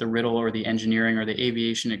the Riddle or the engineering or the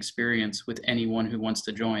aviation experience with anyone who wants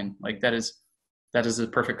to join. Like that is a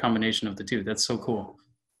perfect combination of the two. That's so cool.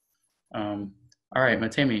 All right,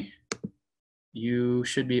 Matemi, you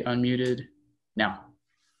should be unmuted now.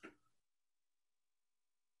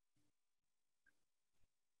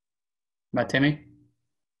 Matemi?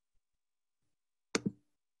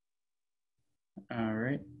 All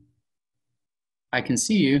right. I can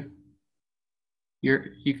see you. You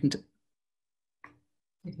can.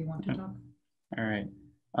 If you want to talk. All right.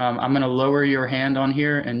 I'm going to lower your hand on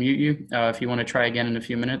here and mute you. If you want to try again in a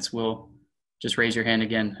few minutes, we'll just raise your hand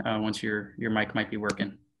again once your mic might be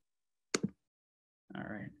working. All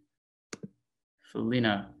right.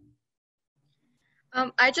 Felina.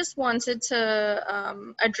 I just wanted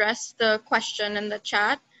to address the question in the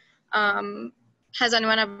chat. Has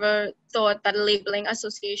anyone ever thought that labeling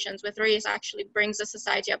associations with race actually brings a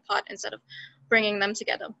society apart instead of bringing them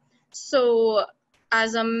together? So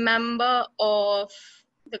as a member of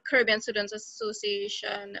the Caribbean Students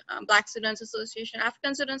Association, Black Students Association,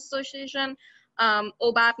 African Students Association,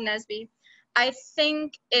 OBAP, NSB, I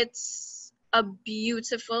think it's a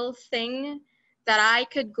beautiful thing that I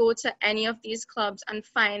could go to any of these clubs and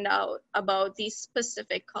find out about these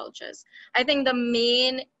specific cultures. I think the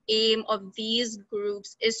main aim of these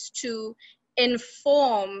groups is to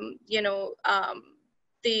inform,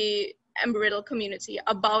 the Embry-Riddle community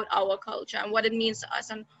about our culture and what it means to us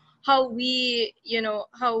and how we,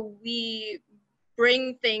 how we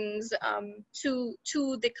bring things to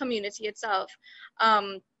the community itself.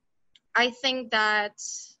 I think that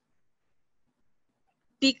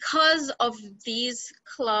because of these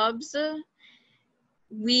clubs,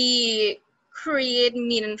 we create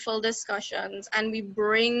meaningful discussions and we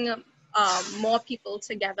bring more people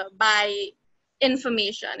together by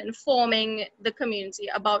informing the community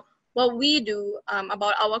about what we do,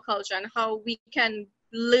 about our culture and how we can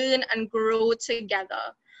learn and grow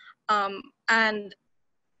together. And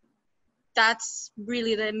that's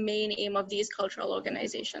really the main aim of these cultural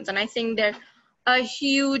organizations. And I think they're a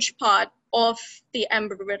huge part of the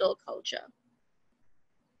Embry-Riddle culture.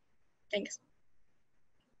 Thanks.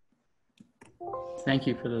 Thank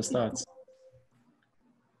you for those thoughts.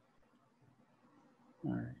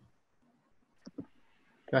 All right.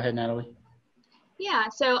 Go ahead, Natalie. Yeah,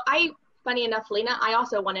 so funny enough, Lena, I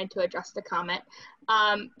also wanted to address the comment.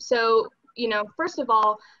 First of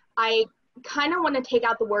all, I kind of want to take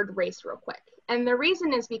out the word race real quick. And the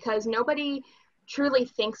reason is because nobody truly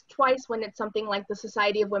thinks twice when it's something like the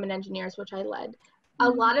Society of Women Engineers, which I led. A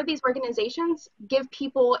lot of these organizations give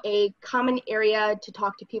people a common area to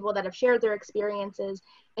talk to people that have shared their experiences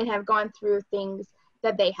and have gone through things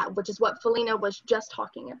that they have, which is what Felina was just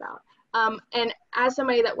talking about. And as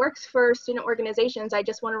somebody that works for student organizations, I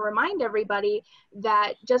just want to remind everybody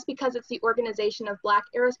that just because it's the Organization of Black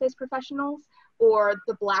Aerospace Professionals or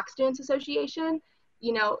the Black Students Association,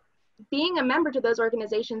 being a member to those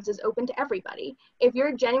organizations is open to everybody. If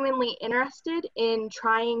you're genuinely interested in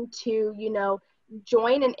trying to,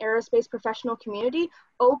 join an aerospace professional community,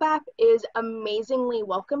 OBAP is amazingly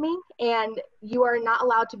welcoming, and you are not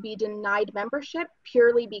allowed to be denied membership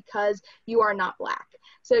purely because you are not Black.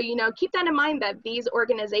 So, keep that in mind that these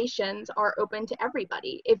organizations are open to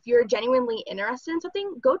everybody. If you're genuinely interested in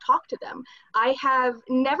something, go talk to them. I have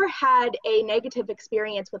never had a negative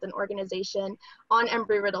experience with an organization on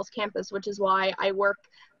Embry-Riddle's campus, which is why I work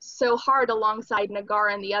so hard alongside Nagar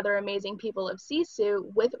and the other amazing people of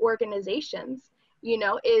CSU with organizations.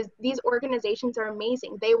 These organizations are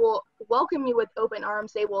amazing. They will welcome you with open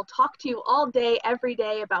arms. They will talk to you all day, every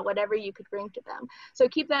day about whatever you could bring to them. So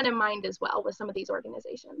keep that in mind as well with some of these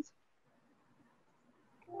organizations.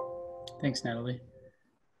 Thanks, Natalie.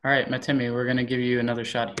 All right, Matemi, we're going to give you another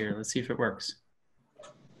shot here. Let's see if it works.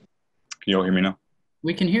 Can you all hear me now?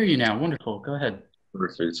 We can hear you now. Wonderful. Go ahead.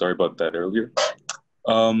 Perfect. Sorry about that earlier.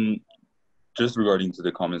 Just regarding to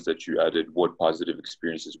the comments that you added, what positive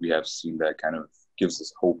experiences we have seen that kind of gives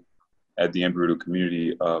us hope at the Embry-Riddle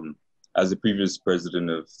community. As the previous president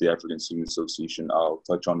of the African Student Association, I'll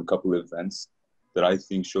touch on a couple of events that I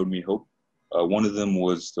think showed me hope. One of them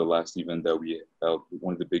was the last event that we held.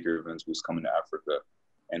 One of the bigger events was coming to Africa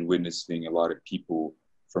and witnessing a lot of people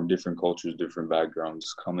from different cultures, different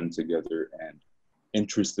backgrounds coming together and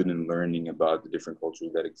interested in learning about the different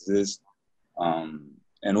cultures that exist,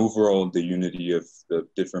 and overall the unity of the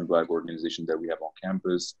different Black organizations that we have on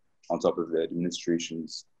campus, on top of the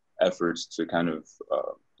administration's efforts to kind of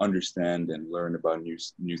understand and learn about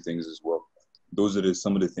new things as well. Those are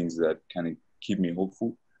some of the things that kind of keep me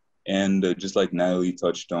hopeful. And just like Natalie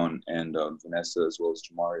touched on, and Vanessa as well as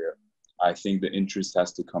Jamaria, I think the interest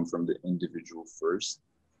has to come from the individual first,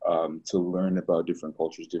 to learn about different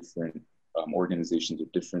cultures, different organizations, or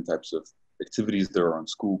different types of activities that are on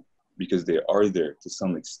school, because they are there to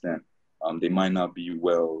some extent. They might not be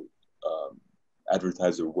well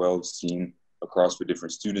advertised or well seen across the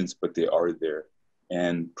different students, but they are there.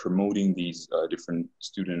 And promoting these different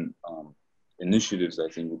student initiatives, I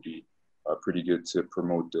think, would be pretty good to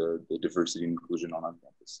promote the diversity and inclusion on our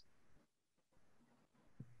campus.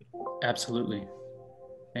 Absolutely.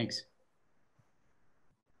 Thanks.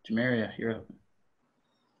 Jamaria, you're up.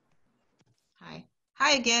 Hi.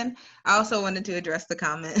 Hi again. I also wanted to address the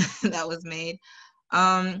comment that was made.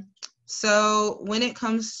 So when it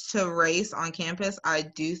comes to race on campus, I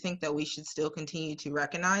do think that we should still continue to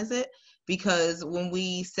recognize it, because when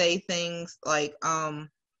we say things like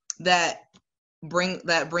that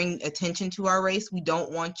bring attention to our race, we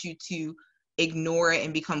don't want you to ignore it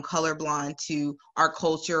and become colorblind to our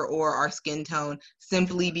culture or our skin tone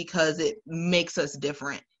simply because it makes us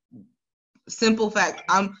different. Simple fact,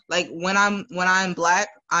 I'm like, when I'm Black,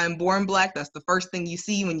 I'm born Black. That's the first thing you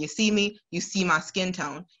see when you see me. You see my skin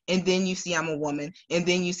tone, and then you see I'm a woman, and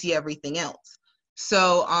then you see everything else.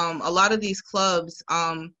 So a lot of these clubs,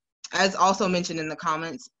 as also mentioned in the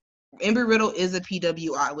comments, Embry-Riddle is a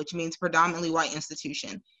PWI, which means predominantly white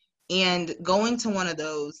institution. And going to one of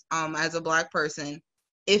those as a Black person,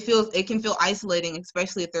 it can feel isolating,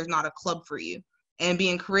 especially if there's not a club for you. And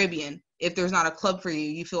being Caribbean, if there's not a club for you,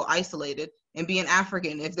 you feel isolated. And being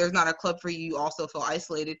African, if there's not a club for you, you also feel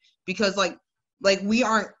isolated, because like we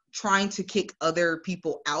aren't trying to kick other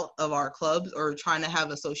people out of our clubs or trying to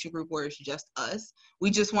have a social group where it's just us.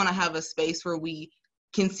 We just want to have a space where we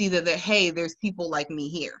can see that hey, there's people like me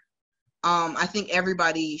here. I think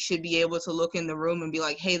everybody should be able to look in the room and be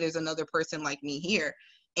like, hey, there's another person like me here.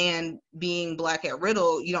 And being Black at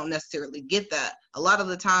Riddle, you don't necessarily get that. A lot of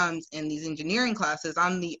the times in these engineering classes,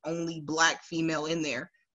 I'm the only Black female in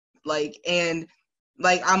there. I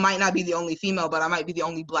might not be the only female, but I might be the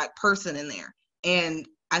only Black person in there. And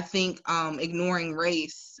I think ignoring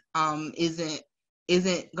race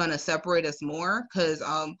isn't gonna separate us more, because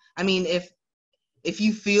I mean, if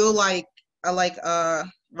you feel like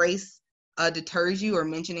race deters you, or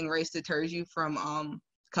mentioning race deters you from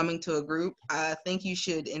coming to a group, I think you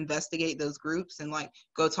should investigate those groups and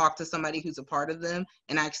go talk to somebody who's a part of them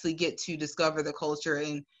and actually get to discover the culture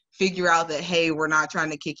and figure out that, hey, we're not trying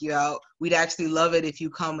to kick you out. We'd actually love it if you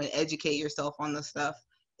come and educate yourself on the stuff.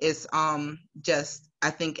 It's just, I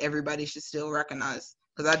think everybody should still recognize,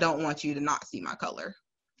 because I don't want you to not see my color.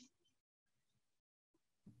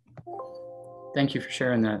 Thank you for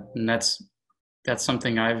sharing that. And that's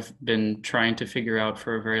something I've been trying to figure out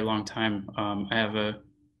for a very long time. I have a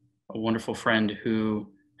wonderful friend who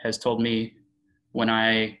has told me, when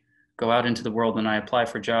I go out into the world and I apply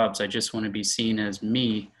for jobs, I just want to be seen as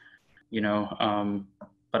me,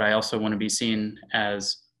 but I also want to be seen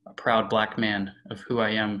as a proud Black man of who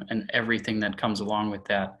I am and everything that comes along with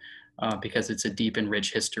that, because it's a deep and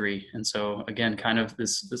rich history. And so again, kind of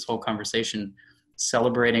this whole conversation,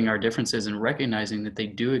 celebrating our differences and recognizing that they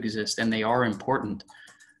do exist and they are important,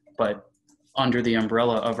 but under the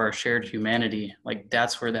umbrella of our shared humanity,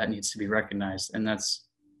 that's where that needs to be recognized. And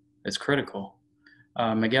it's critical.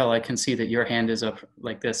 Miguel, I can see that your hand is up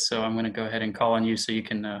like this, so I'm going to go ahead and call on you so you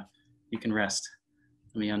can rest.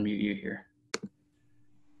 Let me unmute you here.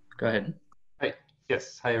 Go ahead. Hi.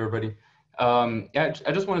 Yes. Hi, everybody. Yeah,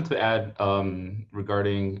 I just wanted to add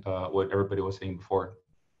regarding what everybody was saying before.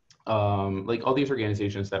 All these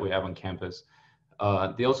organizations that we have on campus,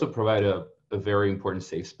 they also provide a very important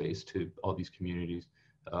safe space to all these communities,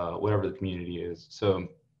 whatever the community is. So,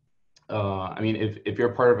 I mean, if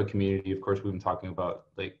you're a part of a community, of course, we've been talking about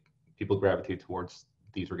people gravitate towards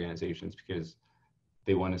these organizations because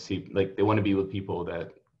they want to see, they want to be with people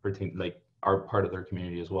that pertain, are part of their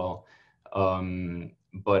community as well.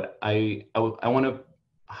 But I want to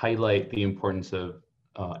highlight the importance of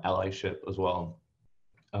allyship as well.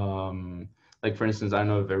 For instance, I don't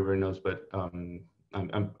know if everybody knows, but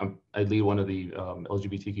I lead one of the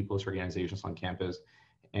LGBTQ+ organizations on campus,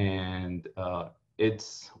 and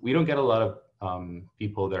we don't get a lot of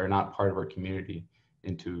people that are not part of our community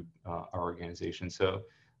into our organization. So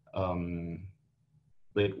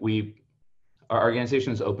our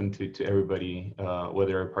organization is open to everybody,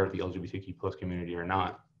 whether they're part of the LGBTQ plus community or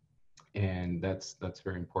not. And that's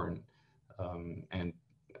very important. And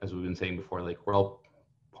as we've been saying before, like we're all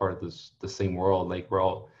part of the same world. Like we're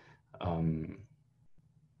all,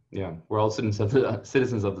 we're all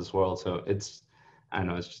citizens of this world. So it's, I don't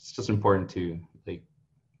know, it's just important to like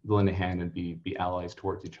lend a hand and be allies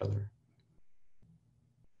towards each other.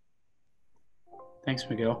 Thanks,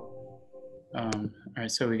 Miguel. All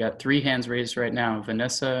right, so we got 3 hands raised right now: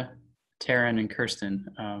 Vanessa, Taryn, and Kirsten.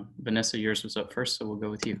 Vanessa, yours was up first, so we'll go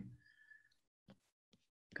with you.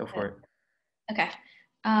 Go for it. Okay.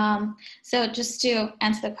 So just to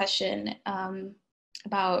answer the question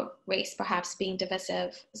about race perhaps being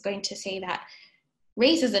divisive, I was going to say that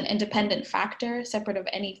race is an independent factor, separate of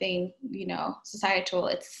anything, societal.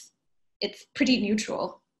 It's pretty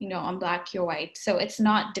neutral, I'm Black, you're white. So it's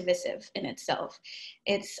not divisive in itself.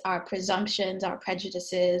 It's our presumptions, our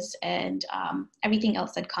prejudices, and everything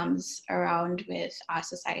else that comes around with our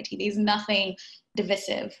society. There's nothing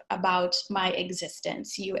divisive about my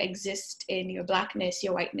existence. You exist in your Blackness,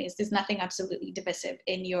 your whiteness. There's nothing absolutely divisive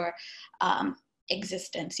in your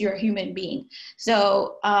existence. You're a human being.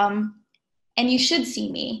 So, and you should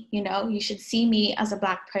see me, you should see me as a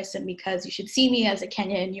Black person, because you should see me as a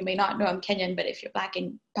Kenyan. You may not know I'm Kenyan, but if you're Black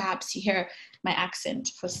and perhaps you hear my accent,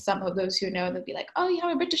 for some of those who know, they'll be like, oh, you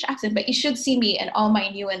have a British accent, but you should see me and all my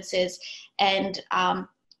nuances and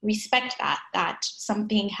respect that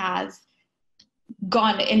something has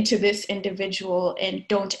gone into this individual, and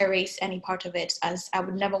don't erase any part of it, as I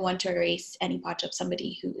would never want to erase any part of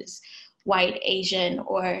somebody who is white, Asian,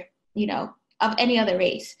 or, of any other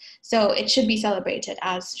race. So it should be celebrated,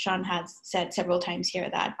 as Sean has said several times here,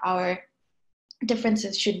 that our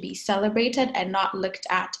differences should be celebrated and not looked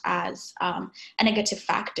at as a negative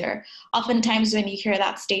factor. Oftentimes when you hear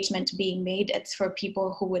that statement being made, it's for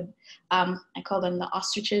people who would, I call them the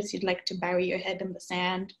ostriches. You'd like to bury your head in the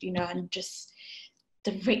sand, and just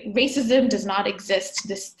racism does not exist.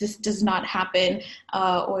 This does not happen,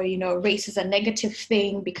 or race is a negative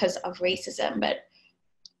thing because of racism. But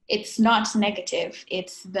it's not negative.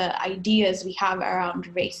 It's the ideas we have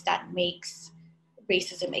around race that makes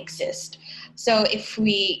racism exist. So if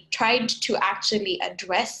we tried to actually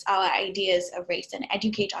address our ideas of race and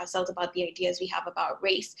educate ourselves about the ideas we have about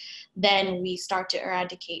race, then we start to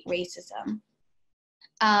eradicate racism.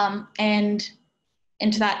 And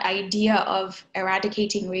into that idea of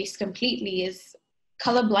eradicating race completely is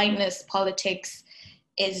colorblindness politics,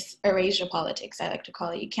 is erasure politics, I like to call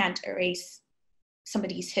it. You can't erase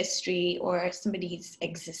somebody's history or somebody's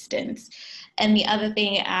existence. And the other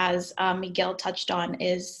thing, as Miguel touched on,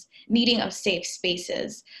 is needing of safe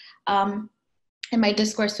spaces. In my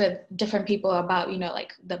discourse with different people about,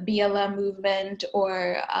 like the BLM movement,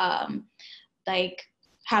 or like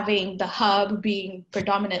having the hub being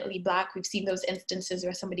predominantly Black, we've seen those instances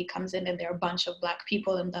where somebody comes in and there are a bunch of Black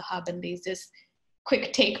people in the hub, and there's this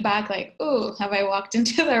quick take back, like, oh, have I walked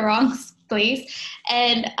into the wrong place?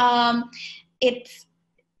 And it's,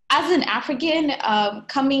 as an African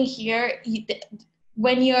coming here,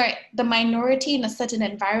 when you're the minority in a certain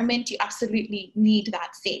environment, you absolutely need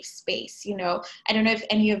that safe space. I don't know if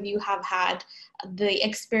any of you have had the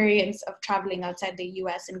experience of traveling outside the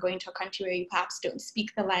US and going to a country where you perhaps don't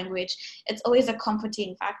speak the language. It's always a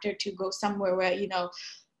comforting factor to go somewhere where,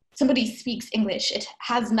 somebody speaks English. It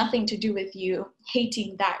has nothing to do with you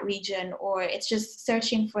hating that region, or it's just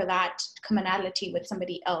searching for that commonality with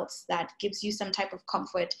somebody else that gives you some type of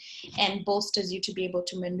comfort and bolsters you to be able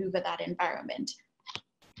to maneuver that environment.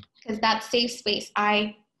 Because that safe space,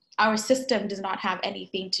 our system does not have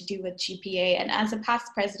anything to do with GPA. And as a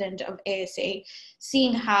past president of ASA,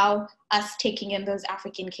 seeing how us taking in those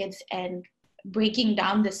African kids and breaking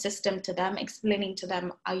down the system to them, explaining to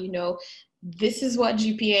them, this is what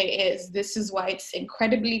GPA is. This is why it's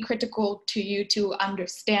incredibly critical to you to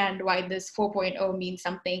understand why this 4.0 means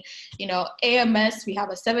something. AMS, we have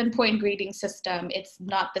a 7-point grading system. It's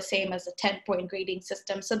not the same as a 10-point grading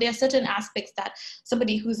system. So there are certain aspects that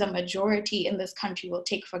somebody who's a majority in this country will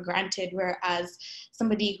take for granted, whereas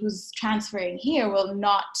somebody who's transferring here will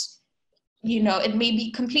not, it may be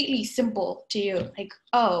completely simple to you, like,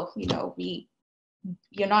 oh,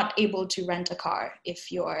 you're not able to rent a car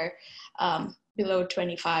if you're below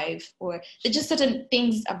 25, or there's just certain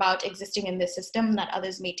things about existing in the system that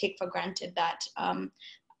others may take for granted that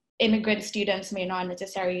immigrant students may not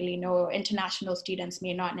necessarily know, or international students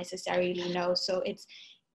may not necessarily know. So it's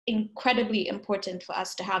incredibly important for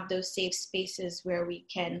us to have those safe spaces where we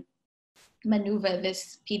can maneuver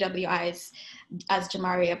this PWIs, as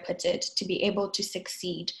Jamaria put it, to be able to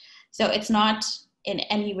succeed. So it's not in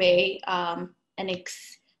any way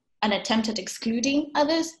an attempt at excluding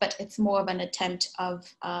others, but it's more of an attempt of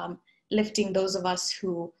lifting those of us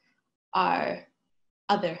who are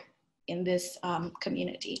other in this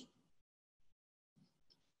community.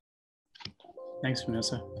 Thanks,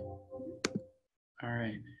 Vanessa. All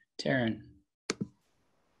right, Taryn.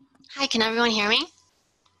 Hi, can everyone hear me?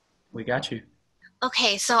 We got you.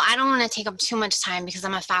 Okay, so I don't want to take up too much time because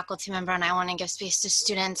I'm a faculty member and I want to give space to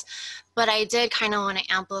students, but I did kind of want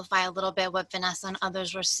to amplify a little bit what Vanessa and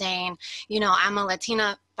others were saying. You know, I'm a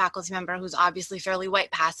Latina faculty member who's obviously fairly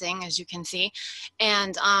white passing, as you can see.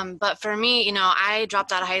 And, but for me, you know, I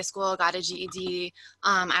dropped out of high school, got a GED.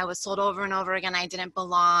 I was told over and over again I didn't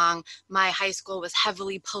belong. My high school was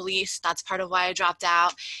heavily policed. That's part of why I dropped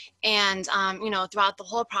out. And, you know, throughout the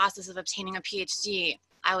whole process of obtaining a PhD,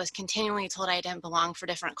 I was continually told I didn't belong for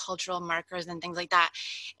different cultural markers and things like that.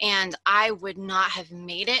 And I would not have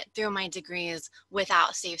made it through my degrees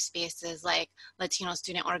without safe spaces like Latino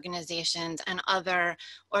student organizations and other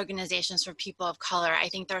organizations for people of color. I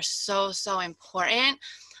think they're so, so important.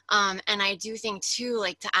 And I do think too,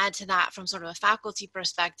 like to add to that from sort of a faculty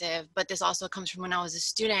perspective, but this also comes from when I was a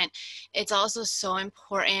student, it's also so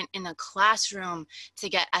important in the classroom to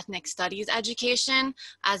get ethnic studies education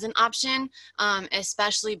as an option,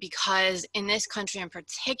 especially because in this country in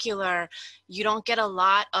particular, you don't get a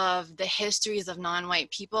lot of the histories of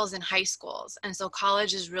non-white peoples in high schools. And so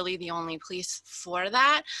college is really the only place for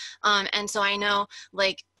that. And so I know,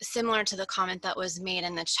 like, similar to the comment that was made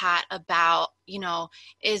in the chat about, you know,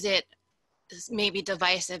 is it maybe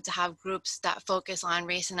divisive to have groups that focus on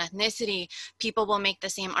race and ethnicity, people will make the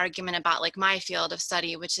same argument about like my field of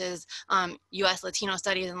study, which is US Latino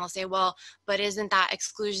studies, and they'll say, well, but isn't that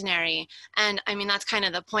exclusionary? And I mean, that's kind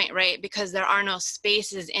of the point, right? Because there are no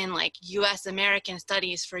spaces in like US American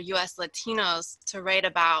studies for US Latinos to write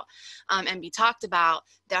about and be talked about.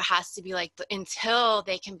 There has to be like, until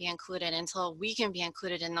they can be included, until we can be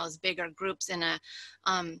included in those bigger groups in a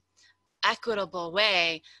equitable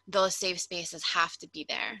way, those safe spaces have to be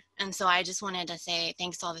there. And so I just wanted to say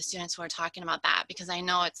thanks to all the students who are talking about that, because I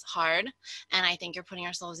know it's hard and I think you're putting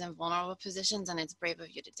yourselves in vulnerable positions and it's brave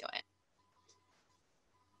of you to do it.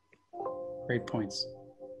 Great points.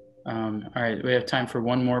 All right, we have time for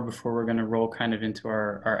one more before we're going to roll kind of into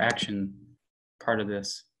our action part of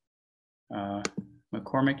this.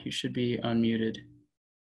 McCormick, you should be unmuted.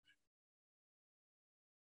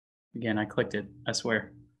 Again, I clicked it, I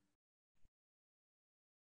swear.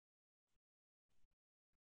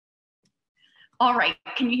 All right,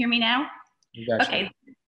 can you hear me now? Okay,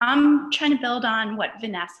 I'm trying to build on what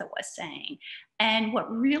Vanessa was saying. And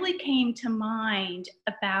what really came to mind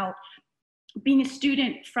about being a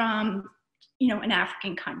student from, you know, an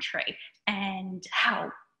African country, and how,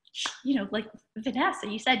 you know, like Vanessa,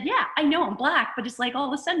 you said, yeah, I know I'm Black, but it's like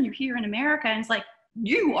all of a sudden you're here in America and it's like,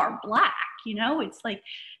 you are Black, you know, it's like,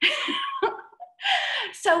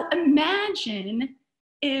 so imagine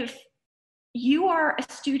if you are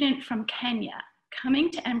a student from Kenya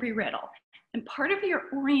coming to Embry-Riddle, and part of your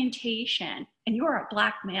orientation, and you're a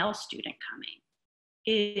Black male student coming,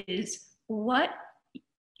 is what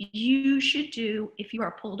you should do if you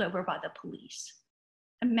are pulled over by the police.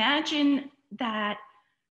 Imagine that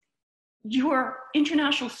your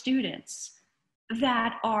international students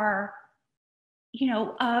that are, you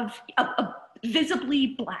know, of visibly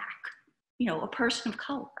Black, you know, a person of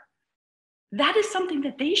color. That is something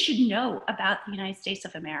that they should know about the United States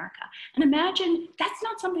of America. And imagine that's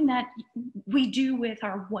not something that we do with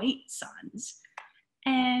our white sons.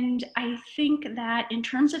 And I think that in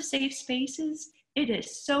terms of safe spaces, it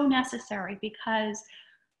is so necessary, because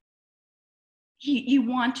you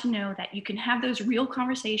want to know that you can have those real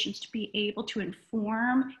conversations to be able to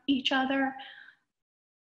inform each other.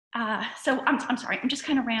 So I'm sorry, I'm just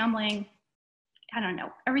kind of rambling. I don't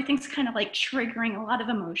know, everything's kind of like triggering a lot of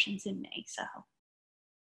emotions in me, so.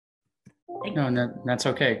 No, that's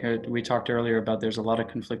okay. We talked earlier about there's a lot of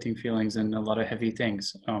conflicting feelings and a lot of heavy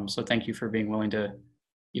things. So thank you for being willing to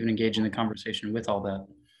even engage in the conversation with all that.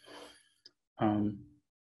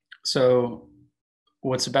 So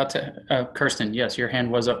what's about to, Kirsten, yes, your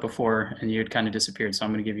hand was up before and you had kind of disappeared. So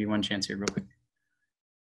I'm gonna give you one chance here real quick.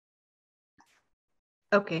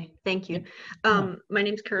 Okay, thank you. My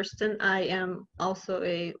name's Kirsten. I am also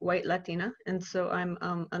a white Latina, and so I'm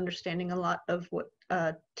understanding a lot of what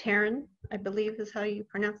Taryn, I believe is how you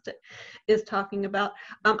pronounced it, is talking about.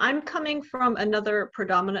 I'm coming from another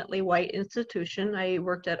predominantly white institution. I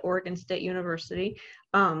worked at Oregon State University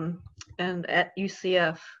and at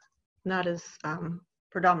UCF, not as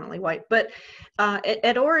predominantly white, but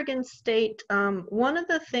at Oregon State, one of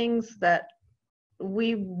the things that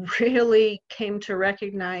we really came to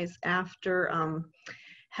recognize after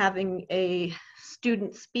having a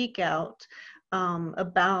student speak out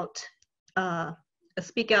about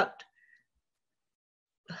speak out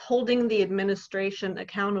holding the administration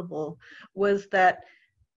accountable was that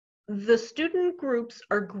the student groups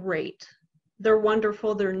are great. They're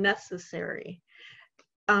wonderful, they're necessary.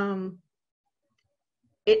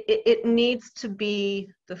 It needs to be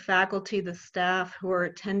the faculty, the staff who are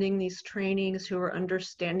attending these trainings, who are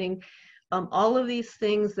understanding all of these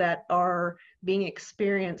things that are being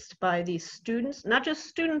experienced by these students, not just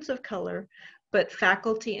students of color, but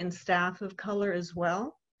faculty and staff of color as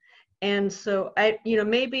well. And so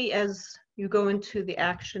maybe as you go into the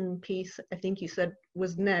action piece, I think you said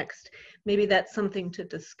was next, maybe that's something to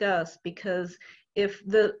discuss, because if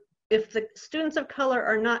the students of color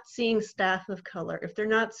are not seeing staff of color, if they're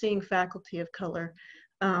not seeing faculty of color,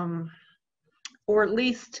 or at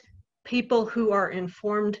least people who are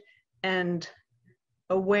informed and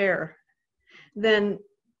aware, then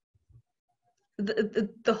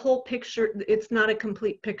the whole picture, it's not a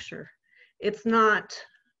complete picture. It's not,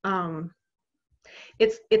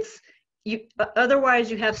 otherwise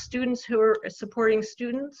you have students who are supporting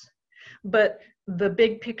students, but the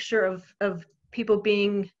big picture of people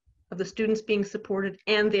of the students being supported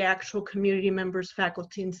and the actual community members,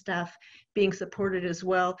 faculty and staff being supported as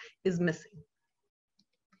well is missing.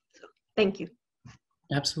 So, thank you.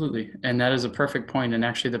 Absolutely. And that is a perfect point, and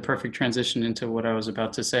actually the perfect transition into what I was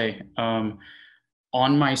about to say.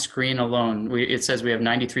 On my screen alone, it says we have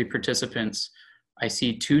 93 participants. I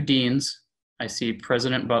see 2 deans. I see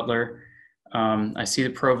President Butler. I see the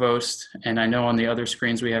provost, and I know on the other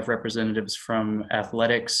screens we have representatives from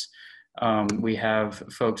athletics. We have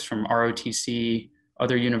folks from ROTC,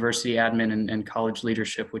 other university admin and college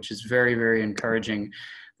leadership, which is very, very encouraging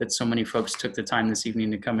that so many folks took the time this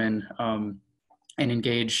evening to come in and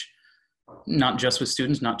engage, not just with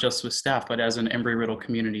students, not just with staff, but as an Embry-Riddle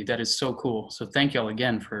community. That is so cool. So thank y'all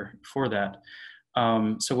again for that.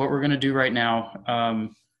 So what we're going to do right now,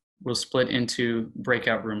 we'll split into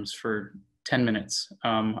breakout rooms for 10 minutes.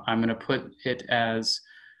 I'm going to put it as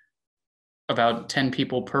about 10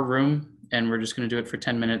 people per room, and we're just going to do it for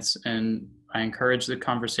 10 minutes. And I encourage the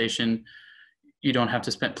conversation. You don't have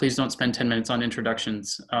to please don't spend 10 minutes on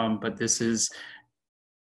introductions, but this is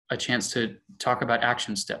a chance to talk about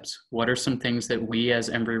action steps. What are some things that we as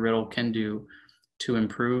Embry-Riddle can do to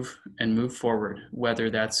improve and move forward, whether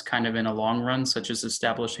that's kind of in a long run, such as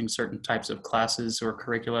establishing certain types of classes or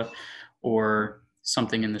curricula, or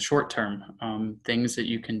something in the short term, things that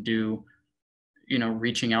you can do,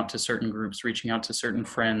 reaching out to certain groups, reaching out to certain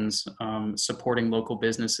friends, supporting local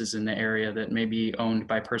businesses in the area that may be owned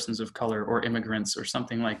by persons of color or immigrants or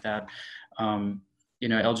something like that.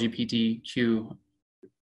 LGBTQ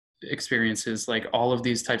experiences, like all of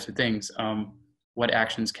these types of things. What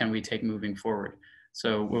actions can we take moving forward?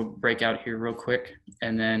 So we'll break out here real quick,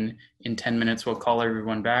 and then in 10 minutes, we'll call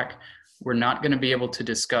everyone back. We're not going to be able to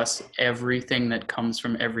discuss everything that comes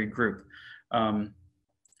from every group. I'm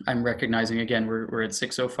recognizing, again, we're at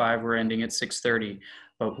 6:05, we're ending at 6:30.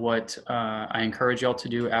 But what I encourage y'all to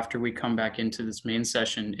do after we come back into this main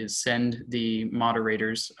session is send the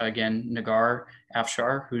moderators, again, Nagar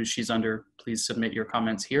Afshar, who she's under, please submit your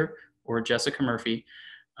comments here, or Jessica Murphy,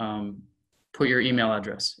 put your email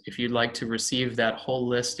address. If you'd like to receive that whole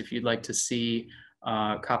list, if you'd like to see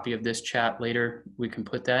a copy of this chat later, we can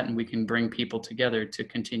put that, and we can bring people together to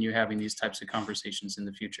continue having these types of conversations in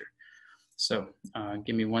the future. So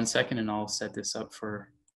give me 1 second and I'll set this up for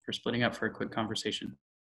splitting up for a quick conversation.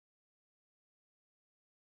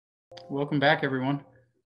 Welcome back, everyone.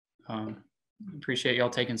 Appreciate y'all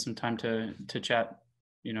taking some time to chat,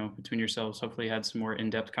 between yourselves. Hopefully you had some more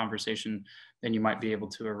in-depth conversation than you might be able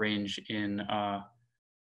to arrange in,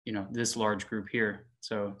 this large group here.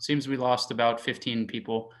 So it seems we lost about 15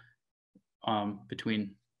 people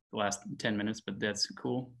between the last 10 minutes, but that's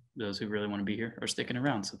cool. Those who really want to be here are sticking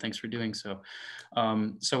around. So thanks for doing so.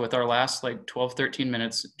 So with our last 12, 13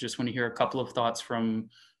 minutes, just want to hear a couple of thoughts from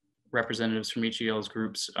representatives from each of y'all's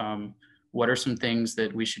groups. What are some things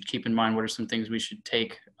that we should keep in mind? What are some things we should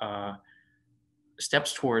take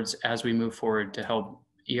steps towards as we move forward to help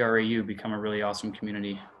ERAU become a really awesome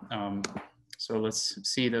community? So let's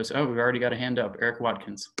see those. Oh, we've already got a hand up. Eric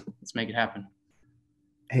Watkins. Let's make it happen.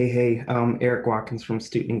 Hey, Eric Watkins from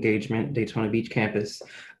Student Engagement, Daytona Beach campus.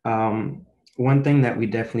 One thing that we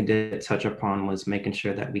definitely did touch upon was making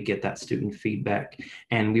sure that we get that student feedback.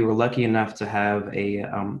 And we were lucky enough to have a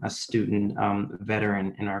student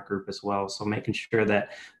veteran in our group as well. So making sure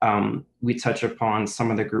that we touch upon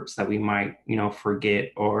some of the groups that we might,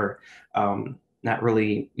 forget or not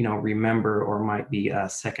really, remember or might be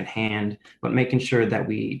secondhand, but making sure that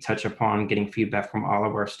we touch upon getting feedback from all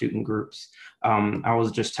of our student groups. I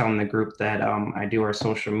was just telling the group that I do our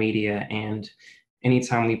social media, and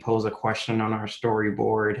anytime we pose a question on our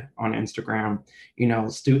storyboard on Instagram,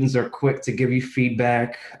 students are quick to give you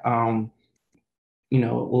feedback,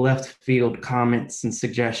 left field comments and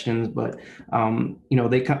suggestions, but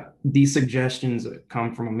these suggestions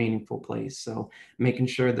come from a meaningful place. So making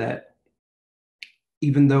sure that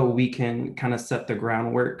even though we can kind of set the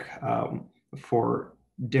groundwork for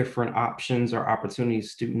different options or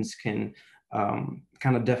opportunities, students can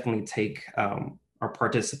kind of definitely take or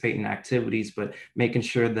participate in activities, but making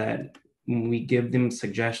sure that when we give them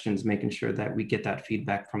suggestions, making sure that we get that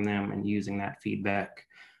feedback from them and using that feedback.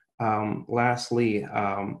 Lastly,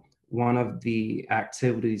 one of the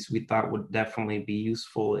activities we thought would definitely be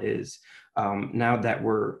useful is now that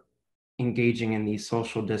we're engaging in these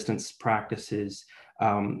social distance practices,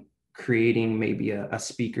 creating maybe a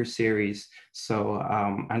speaker series. So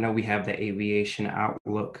I know we have the aviation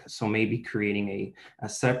outlook, so maybe creating a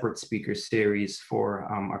separate speaker series for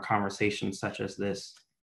a conversation such as this.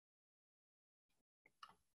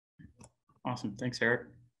 Awesome, thanks, Eric.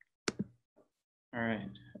 All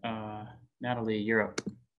right, Natalie, you're up.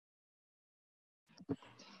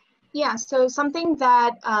 Yeah, so something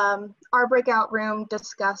that our breakout room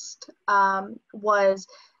discussed was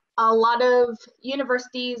a lot of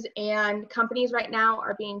universities and companies right now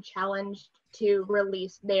are being challenged to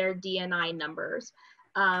release their D&I numbers.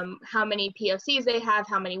 How many POCs they have,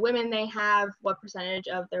 how many women they have, what percentage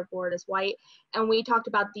of their board is white. And we talked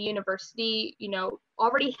about the university,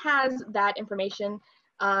 already has that information,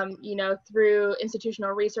 through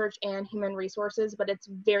institutional research and human resources, but it's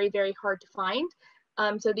very, very hard to find.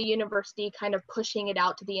 So the university kind of pushing it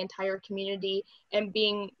out to the entire community and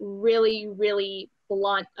being really, really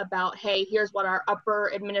blunt about, hey, here's what our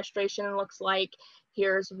upper administration looks like.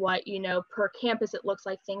 Here's what, per campus it looks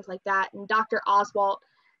like, things like that. And Dr. Oswalt,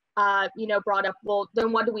 brought up, well,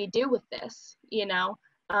 then what do we do with this?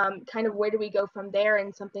 Kind of where do we go from there?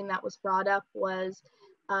 And something that was brought up was,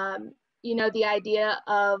 the idea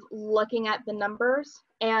of looking at the numbers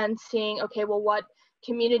and seeing, okay, well, what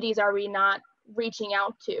communities are we not reaching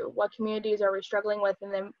out to? What communities are we struggling with?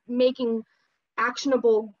 And then making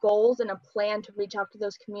actionable goals and a plan to reach out to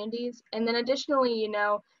those communities. And then additionally,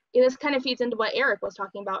 this kind of feeds into what Eric was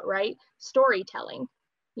talking about, right? Storytelling,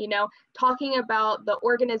 talking about the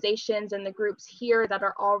organizations and the groups here that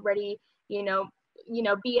are already,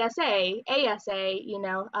 BSA, ASA,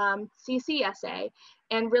 CCSA,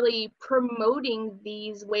 and really promoting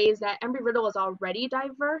these ways that Embry-Riddle is already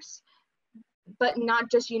diverse, but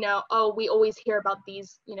not just, oh, we always hear about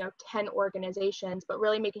these, 10 organizations, but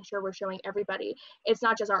really making sure we're showing everybody. It's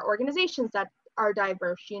not just our organizations that are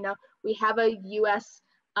diverse, we have a US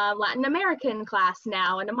Latin American class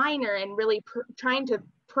now and a minor, and really trying to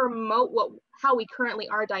promote how we currently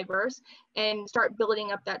are diverse and start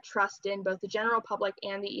building up that trust in both the general public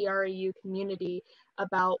and the ERAU community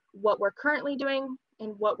about what we're currently doing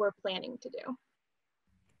and what we're planning to do.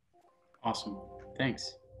 Awesome,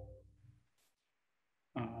 thanks.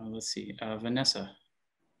 Let's see, Vanessa.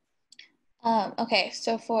 Okay,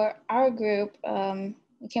 so for our group,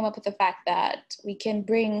 we came up with the fact that we can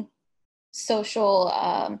bring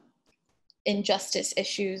social injustice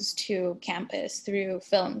issues to campus through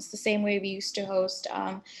films, the same way we used to host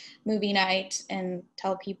movie night and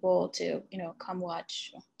tell people to, come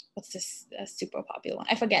watch, what's this super popular one?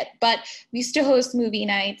 I forget, but we used to host movie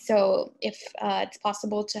night. So if it's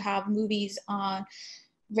possible to have movies on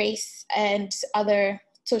race and other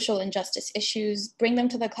social injustice issues, bring them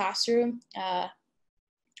to the classroom,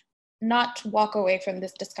 not walk away from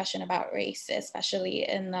this discussion about race, especially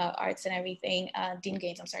in the arts and everything. Dean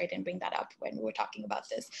Gaines, I'm sorry, I didn't bring that up when we were talking about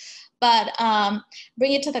this, but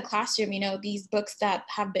bring it to the classroom. These books that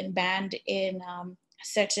have been banned in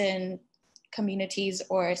certain communities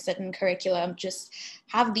or certain curriculum, just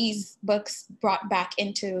have these books brought back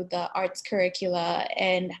into the arts curricula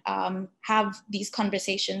and have these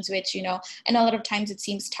conversations, which, and a lot of times it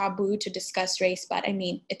seems taboo to discuss race, but I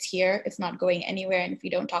mean, it's here, it's not going anywhere. And if you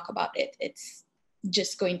don't talk about it, it's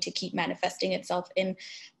just going to keep manifesting itself in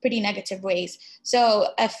pretty negative ways. So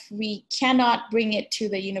if we cannot bring it to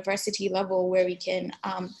the university level where we can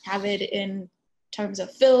have it in terms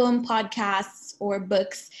of film, podcasts, or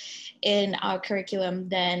books in our curriculum,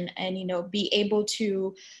 then, and be able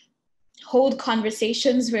to hold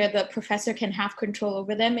conversations where the professor can have control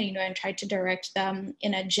over them and and try to direct them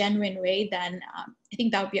in a genuine way, then I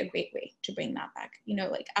think that would be a great way to bring that back.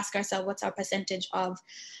 Like ask ourselves, what's our percentage of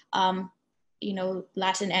you know,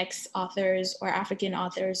 Latinx authors or African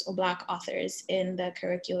authors or Black authors in the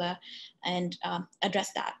curricula and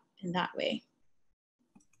address that in that way.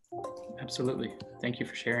 Absolutely. Thank you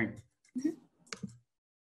for sharing.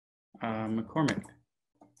 McCormick.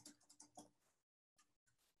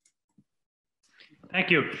 Thank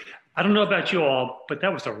you. I don't know about you all, but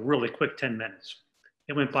that was a really quick 10 minutes.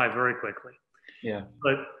 It went by very quickly. Yeah.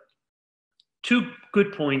 But two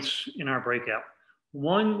good points in our breakout.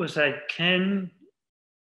 One was that Ken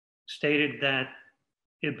stated that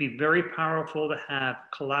it'd be very powerful to have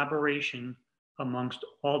collaboration amongst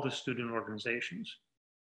all the student organizations.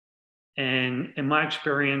 And in my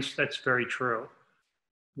experience, that's very true.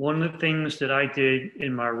 One of the things that I did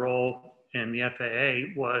in my role in the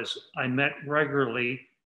FAA was I met regularly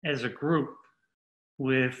as a group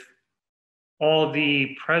with all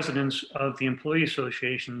the presidents of the employee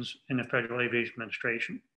associations in the Federal Aviation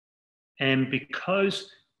Administration. And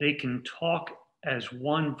because they can talk as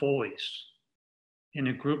one voice in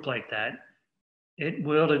a group like that, it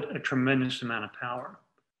wielded a tremendous amount of power.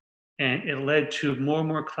 And it led to more and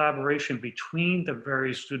more collaboration between the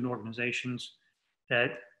various student organizations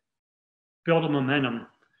that built a momentum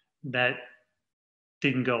that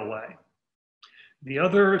didn't go away. The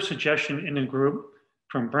other suggestion in the group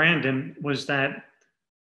from Brandon was that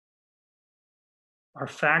our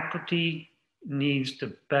faculty needs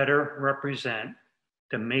to better represent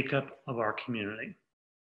the makeup of our community.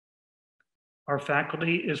 Our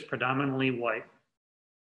faculty is predominantly white.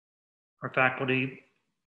 Our faculty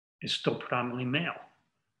is still predominantly male.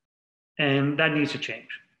 And that needs to change,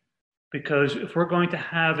 because if we're going to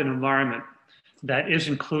have an environment that is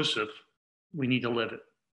inclusive, we need to live it.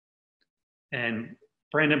 And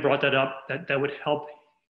Brandon brought that up, that would help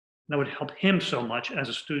him so much as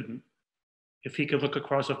a student if he could look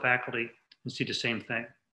across the faculty and see the same thing.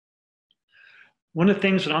 One of the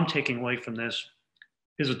things that I'm taking away from this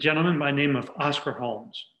is a gentleman by the name of Oscar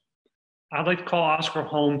Holmes. I'd like to call Oscar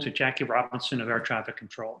Holmes to Jackie Robinson of air traffic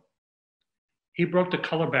control. He broke the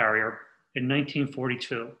color barrier in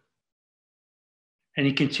 1942. And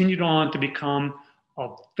he continued on to become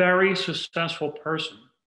a very successful person,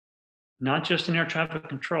 not just in air traffic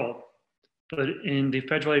control, but in the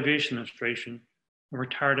Federal Aviation Administration, and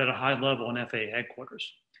retired at a high level in FAA headquarters.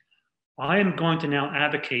 I am going to now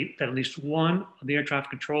advocate that at least one of the air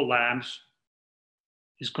traffic control labs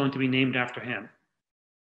is going to be named after him.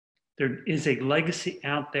 There is a legacy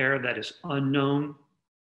out there that is unknown,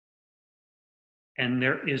 and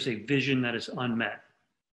there is a vision that is unmet.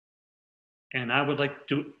 And I would like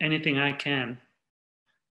to do anything I can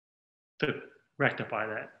to rectify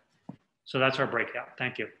that. So that's our breakout.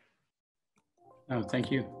 Thank you. Oh,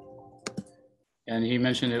 thank you. And he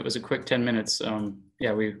mentioned it was a quick 10 minutes.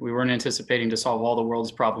 Yeah, we weren't anticipating to solve all the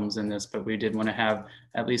world's problems in this, but we did want to have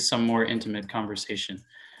at least some more intimate conversation.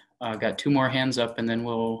 Got two more hands up, and then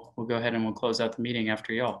we'll go ahead and we'll close out the meeting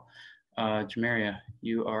after y'all. Jamaria,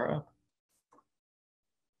 you are up.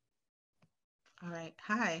 All right,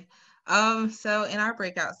 hi. So in our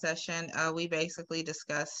breakout session, we basically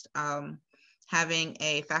discussed having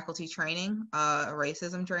a faculty training, a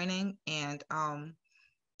racism training, and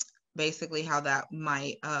basically how that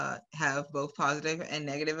might have both positive and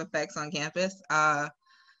negative effects on campus.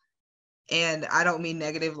 And I don't mean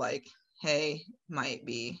negative like, hey,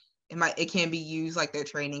 it can be used, like their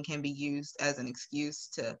training can be used as an excuse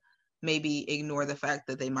to maybe ignore the fact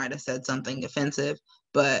that they might have said something offensive.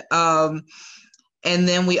 But and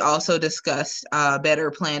then we also discussed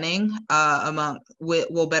better planning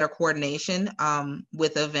better coordination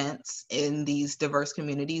with events in these diverse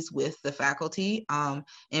communities with the faculty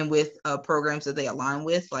and with programs that they align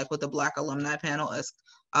with, like with the Black Alumni Panel as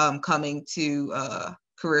coming to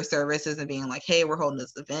career services and being like, hey, we're holding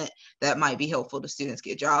this event that might be helpful to students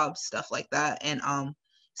get jobs, stuff like that. And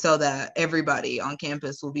so that everybody on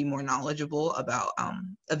campus will be more knowledgeable about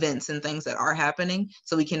events and things that are happening,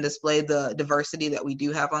 so we can display the diversity that we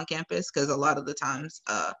do have on campus. Because a lot of the times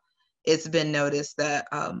it's been noticed that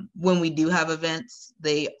when we do have events,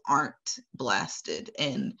 they aren't blasted,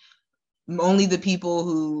 and only the people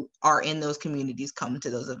who are in those communities come to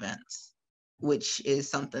those events, which is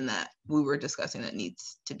something that we were discussing that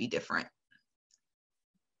needs to be different.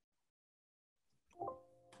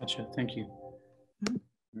 Gotcha, thank you.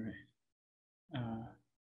 All right.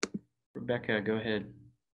 Rebecca, go ahead.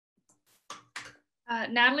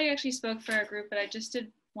 Natalie actually spoke for our group, but I just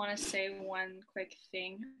did want to say one quick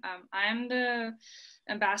thing. I'm the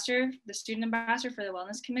student ambassador for the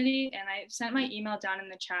wellness committee, and I sent my email down in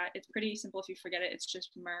the chat. It's pretty simple if you forget it. It's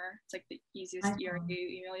just MER. It's like the easiest ERAU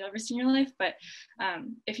email you'll ever see in your life. But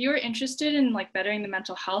if you are interested in like bettering the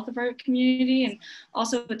mental health of our community and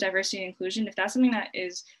also with diversity and inclusion, if that's something that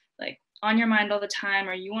is like on your mind all the time,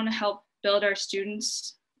 or you want to help build our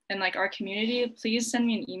students and like our community, please send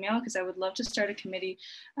me an email, because I would love to start a committee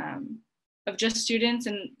of just students,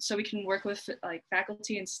 and so we can work with like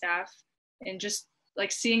faculty and staff and just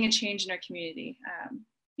like seeing a change in our community.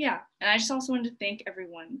 Yeah, and I just also wanted to thank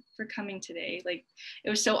everyone for coming today. Like, it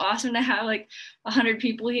was so awesome to have like 100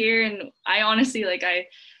 people here, and I honestly like I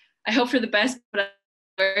hope for the best but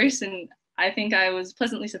worse, and I think I was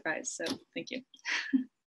pleasantly surprised. So thank you.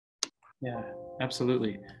 Yeah,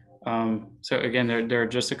 absolutely. So again, there are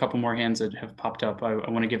just a couple more hands that have popped up. I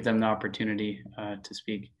want to give them the opportunity to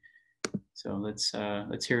speak. So let's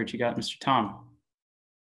hear what you got, Mr. Tom.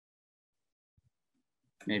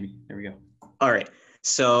 Maybe, there we go. All right,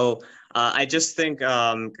 so I just think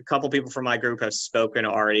a couple people from my group have spoken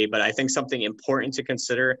already, but I think something important to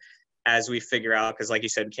consider as we figure out, because like you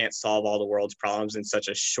said, we can't solve all the world's problems in such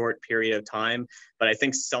a short period of time, but I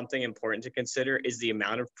think something important to consider is the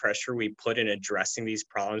amount of pressure we put in addressing these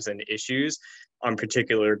problems and issues on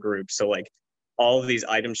particular groups. So like, all of these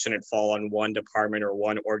items shouldn't fall on one department or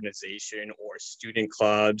one organization or student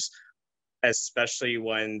clubs, especially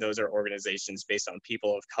when those are organizations based on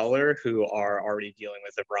people of color who are already dealing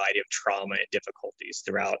with a variety of trauma and difficulties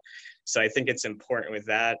throughout. So I think it's important with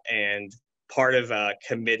that. And part of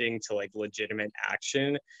committing to like legitimate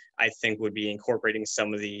action, I think would be incorporating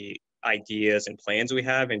some of the ideas and plans we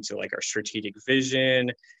have into like our strategic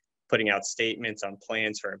vision, putting out statements on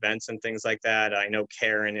plans for events and things like that. I know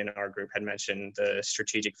Karen in our group had mentioned the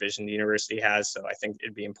strategic vision the university has, so I think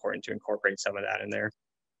it'd be important to incorporate some of that in there.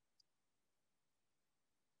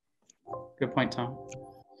 Good point, Tom.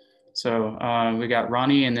 So we got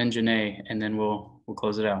Ronnie and then Janae, and then we'll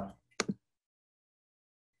close it out.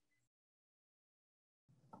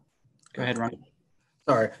 Go ahead, Ronnie.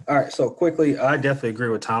 Sorry. All right. So quickly, I definitely agree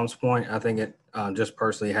with Tom's point. I think it just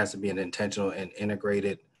personally has to be an intentional and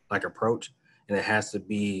integrated like approach, and it has to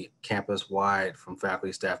be campus wide from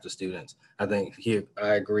faculty, staff to students. I think here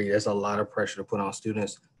I agree. There's a lot of pressure to put on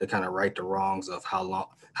students to kind of right the wrongs of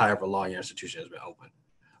however long your institution has been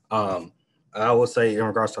open. I would say in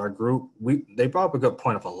regards to our group, they brought up a good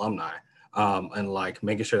point of alumni and like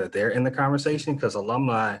making sure that they're in the conversation, because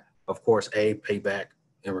alumni, of course, A, pay back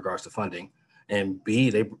in regards to funding, and B,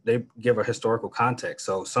 they give a historical context.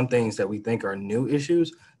 So some things that we think are new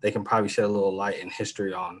issues, they can probably shed a little light in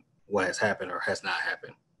history on what has happened or has not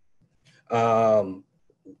happened.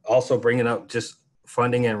 Also bringing up just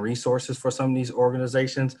funding and resources for some of these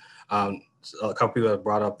organizations. A couple people have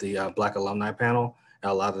brought up the Black Alumni Panel, and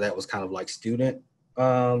a lot of that was kind of like student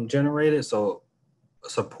generated. So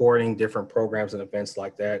supporting different programs and events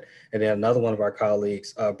like that. And then another one of our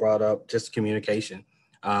colleagues brought up just communication.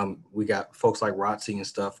 We got folks like ROTC and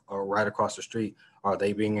stuff right across the street. Are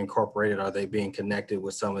they being incorporated? Are they being connected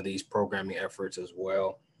with some of these programming efforts as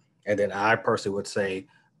well? And then I personally would say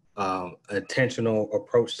intentional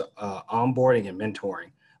approach to onboarding and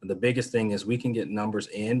mentoring. The biggest thing is we can get numbers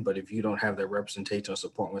in, but if you don't have that representation or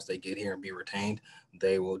support once they get here and be retained,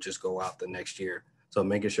 they will just go out the next year. So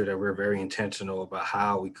making sure that we're very intentional about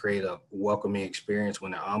how we create a welcoming experience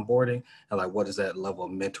when they're onboarding, and like what does that level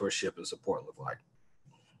of mentorship and support look like?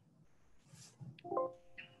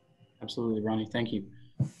 Absolutely, Ronnie, thank you.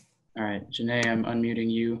 All right, Janae, I'm unmuting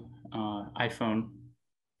you. iPhone,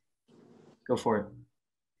 go for it.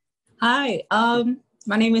 Hi,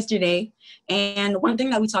 my name is Janae, and one thing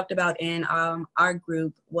that we talked about in our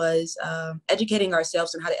group was educating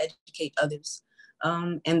ourselves on how to educate others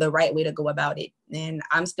and the right way to go about it. And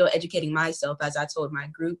I'm still educating myself, as I told my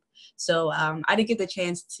group. So I didn't get the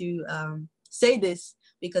chance to say this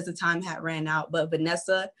because the time had ran out, but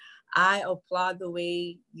Vanessa, I applaud the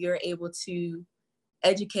way you're able to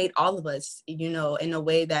educate all of us, you know, in a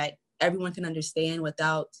way that everyone can understand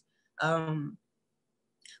without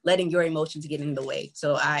letting your emotions get in the way.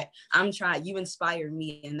 So I'm trying, you inspire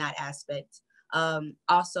me in that aspect.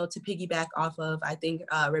 Also to piggyback off of, I think,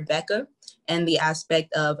 Rebecca, and the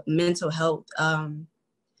aspect of mental health. In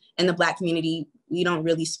the Black community, we don't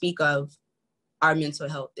really speak of our mental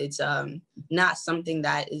health. It's not something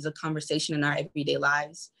that is a conversation in our everyday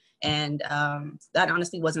lives. And that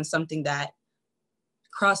honestly wasn't something that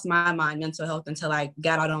crossed my mind, mental health, until I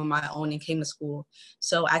got out on my own and came to school.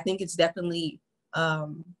 So I think it's definitely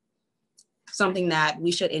something that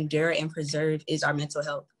we should endure and preserve is our mental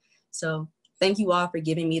health. So thank you all for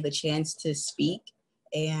giving me the chance to speak.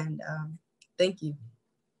 And thank you.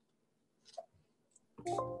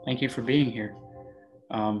 Thank you for being here.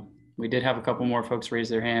 We did have a couple more folks raise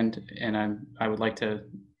their hand, and I would like to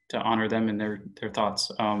honor them and their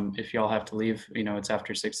thoughts. If y'all have to leave, you know, it's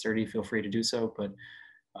after 6:30, feel free to do so, but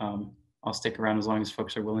I'll stick around as long as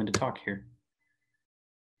folks are willing to talk here.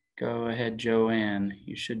 Go ahead, Joanne,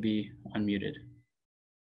 you should be unmuted.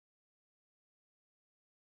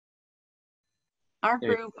 Our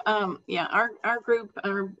group, our group,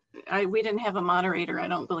 we didn't have a moderator, I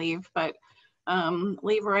don't believe, but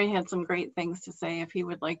Leroy had some great things to say if he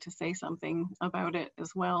would like to say something about it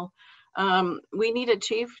as well. We need a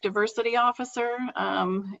chief diversity officer,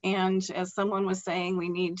 and as someone was saying, we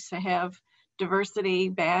need to have diversity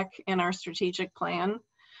back in our strategic plan.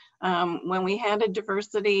 When we had a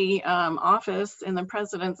diversity office in the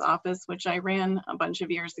president's office, which I ran a bunch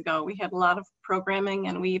of years ago, we had a lot of programming,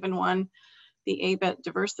 and we even won the ABET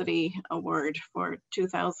Diversity Award for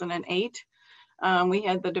 2008. We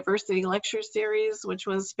had the Diversity Lecture Series, which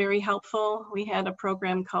was very helpful. We had a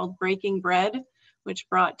program called Breaking Bread, which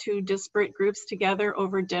brought two disparate groups together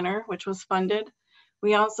over dinner, which was funded.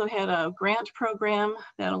 We also had a grant program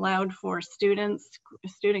that allowed for student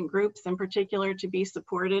groups in particular to be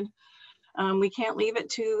supported. We can't leave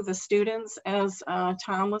it to the students, as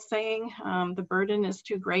Tom was saying. The burden is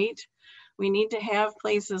too great. We need to have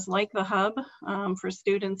places like the hub for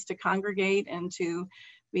students to congregate and to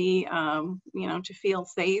be, you know, to feel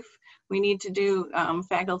safe. We need to do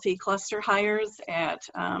faculty cluster hires at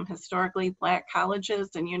historically Black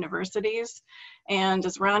colleges and universities. And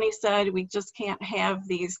as Ronnie said, we just can't have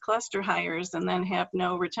these cluster hires and then have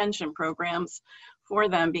no retention programs for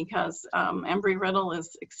them, because Embry-Riddle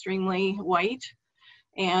is extremely white.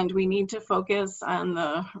 And we need to focus on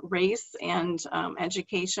the race and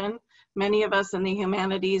education. Many of us in the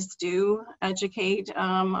humanities do educate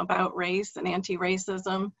about race and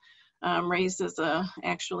anti-racism. Race is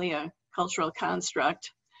actually a cultural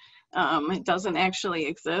construct. It doesn't actually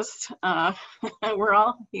exist. We're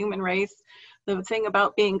all human race. The thing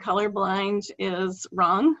about being colorblind is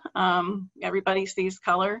wrong. Everybody sees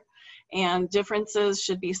color, and differences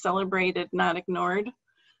should be celebrated, not ignored.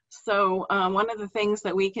 So one of the things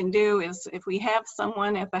that we can do is, if we have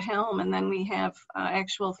someone at the helm and then we have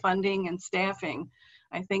actual funding and staffing,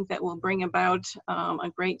 I think that will bring about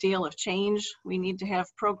a great deal of change. We need to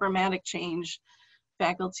have programmatic change,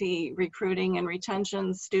 faculty recruiting and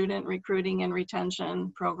retention, student recruiting and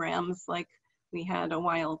retention programs like we had a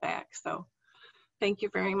while back. So thank you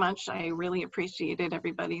very much. I really appreciated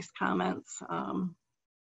everybody's comments.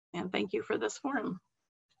 And thank you for this forum.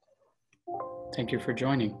 Thank you for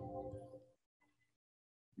joining.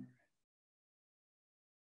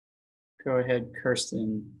 Go ahead,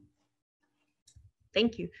 Kirsten.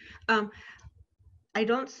 Thank you. I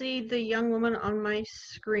don't see the young woman on my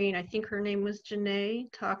screen. I think her name was Janae,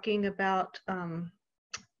 talking about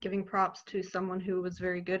giving props to someone who was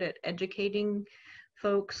very good at educating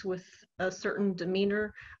folks with a certain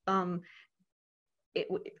demeanor. It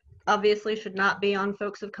obviously should not be on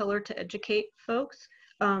folks of color to educate folks.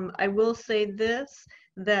 I will say this,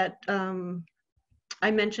 that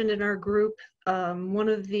I mentioned in our group, one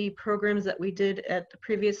of the programs that we did at the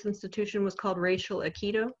previous institution was called Racial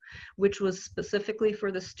Aikido, which was specifically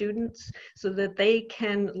for the students so that they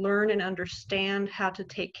can learn and understand how to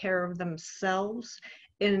take care of themselves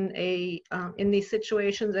in these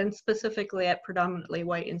situations, and specifically at predominantly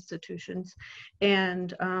white institutions.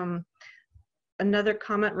 And another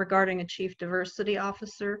comment regarding a chief diversity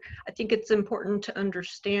officer, I think it's important to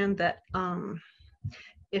understand that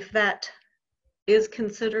if that is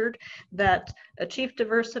considered, that a chief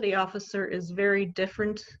diversity officer is very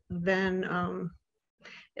different than,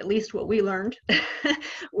 at least what we learned,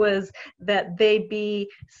 was that they be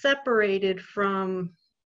separated from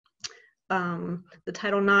the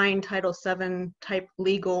Title IX, Title VII type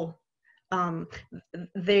legal.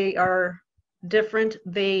 They are different.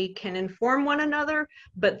 They can inform one another,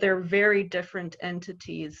 but they're very different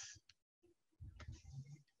entities.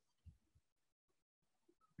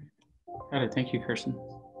 Got it. Thank you, Kirsten.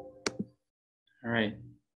 All right,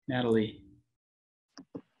 Natalie.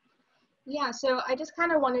 Yeah, so I just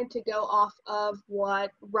kind of wanted to go off of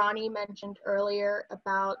what Ronnie mentioned earlier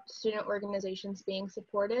about student organizations being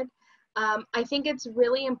supported. I think it's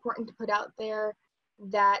really important to put out there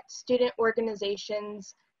that student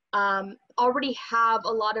organizations already have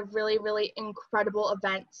a lot of really, really incredible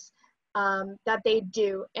events that they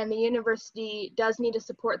do, and the university does need to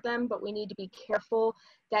support them, but we need to be careful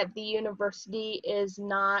that the university is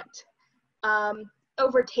not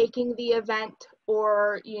overtaking the event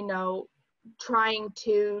or, you know, trying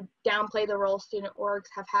to downplay the role student orgs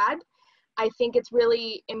have had. I think it's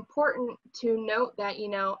really important to note that,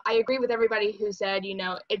 I agree with everybody who said,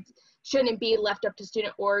 it shouldn't be left up to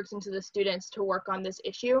student orgs and to the students to work on this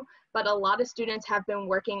issue, but a lot of students have been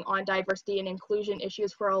working on diversity and inclusion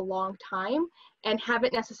issues for a long time and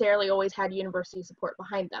haven't necessarily always had university support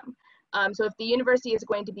behind them. So if the university is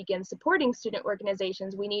going to begin supporting student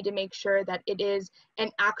organizations, we need to make sure that it is an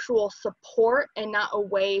actual support and not a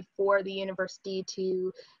way for the university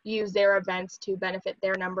to use their events to benefit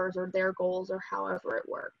their numbers or their goals or however it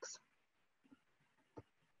works.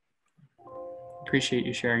 Appreciate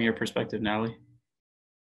you sharing your perspective, Natalie.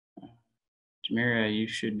 Jamira, you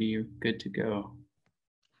should be good to go.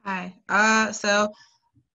 Hi. So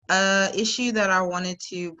issue that I wanted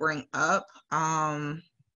to bring up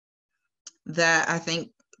that I think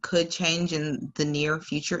could change in the near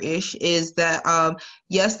future-ish is that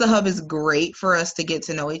yes, the hub is great for us to get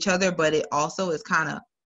to know each other, but it also is kind of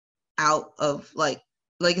out of like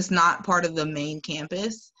it's not part of the main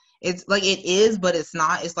campus. It's like it is, but it's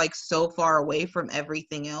not. It's like so far away from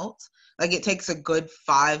everything else. Like it takes a good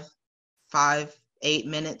 8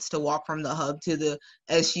 minutes to walk from the hub to the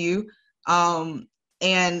SU.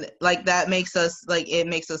 And like that makes us it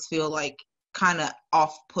makes us feel like kind of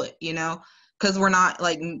off put, because we're not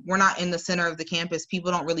in the center of the campus.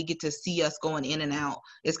 People don't really get to see us going in and out.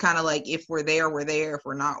 It's kind of like if we're there, we're there. If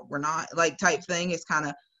we're not, we're not, like type thing. It's kind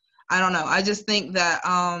of, I don't know. I just think that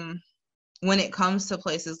when it comes to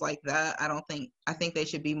places like that, I think they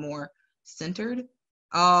should be more centered,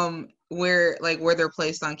 where they're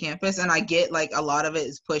placed on campus. And I get like a lot of it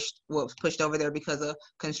is pushed over there because of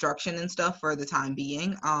construction and stuff for the time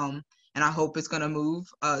being. And I hope it's going to move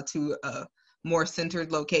to a more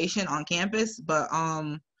centered location on campus. But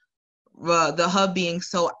the hub being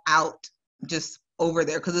so out just over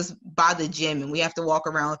there because it's by the gym and we have to walk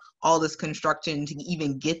around all this construction to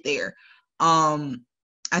even get there.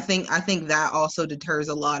 I think that also deters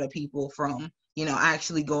a lot of people from,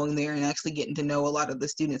 actually going there and actually getting to know a lot of the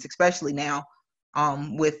students, especially now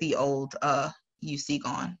with the old UC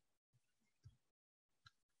gone.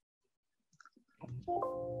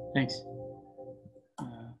 Thanks.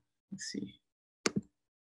 Let's see.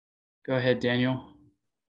 Go ahead, Daniel.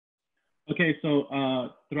 Okay, so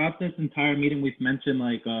throughout this entire meeting, we've mentioned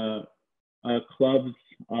clubs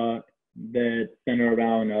that center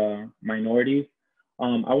around minorities.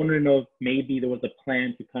 I wanted to know if maybe there was a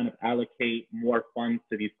plan to kind of allocate more funds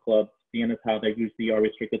to these clubs, seeing as how they usually are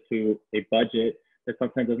restricted to a budget that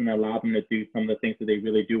sometimes doesn't allow them to do some of the things that they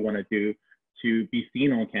really do want to do to be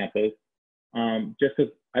seen on campus. Just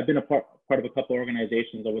because I've been a part of a couple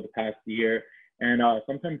organizations over the past year, and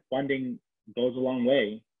sometimes funding goes a long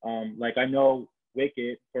way. Like I know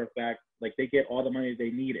Wicked for a fact, like they get all the money they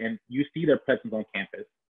need, and you see their presence on campus.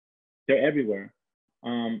 They're everywhere.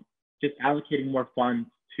 Just allocating more funds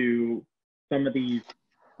to some of these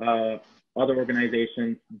other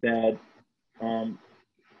organizations that are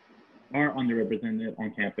underrepresented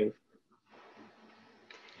on campus.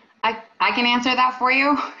 I can answer that for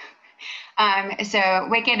you. So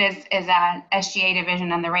Wicked is a SGA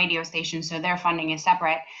division on the radio station, so their funding is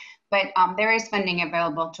separate. But there is funding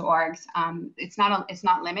available to orgs. It's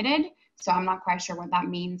not limited, so I'm not quite sure what that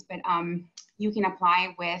means. But you can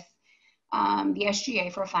apply with the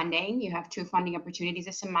SGA for funding. You have 2 funding opportunities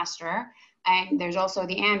a semester. And there's also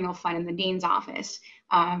the annual fund in the dean's office,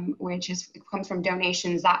 which comes from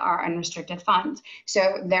donations that are unrestricted funds.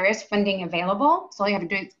 So there is funding available. So all you have to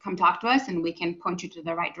do is come talk to us and we can point you to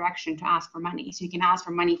the right direction to ask for money. So you can ask for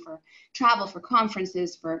money for travel, for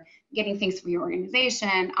conferences, for getting things for your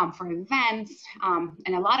organization, for events.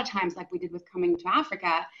 And a lot of times, like we did with Coming to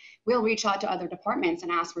Africa, we'll reach out to other departments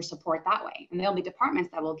and ask for support that way. And there'll be departments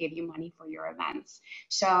that will give you money for your events.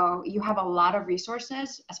 So you have a lot of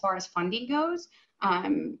resources as far as funding goes.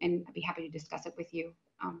 And I'd be happy to discuss it with you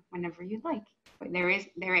whenever you'd like. But there is,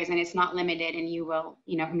 and it's not limited, and you will,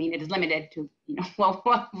 it is limited to,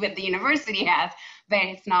 what the university has, but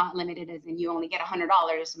it's not limited as in you only get $100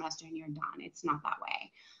 a semester and you're done. It's not that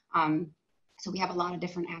way. So we have a lot of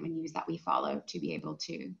different avenues that we follow to be able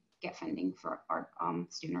to get funding for our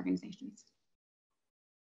student organizations.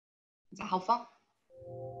 Is that helpful?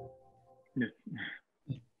 Yes.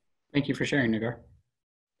 Thank you for sharing, Nagar.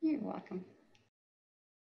 You're welcome.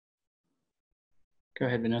 Go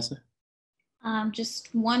ahead, Vanessa.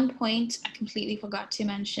 Just one point I completely forgot to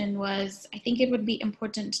mention was I think it would be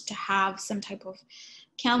important to have some type of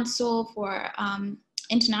council for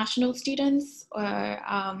international students or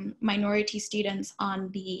minority students on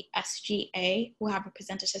the SGA who have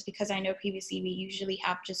representatives, because I know previously we usually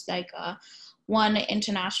have just like one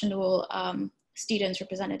international students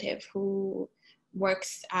representative who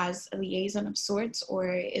works as a liaison of sorts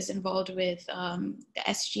or is involved with the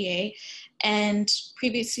SGA. And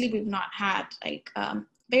previously we've not had like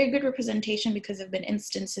very good representation, because there have been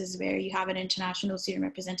instances where you have an international student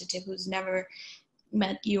representative who's never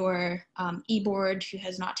met your e-board, who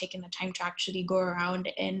has not taken the time to actually go around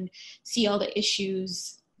and see all the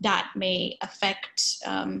issues that may affect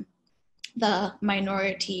the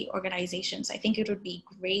minority organizations. I think it would be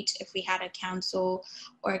great if we had a council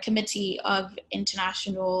or a committee of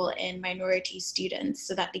international and minority students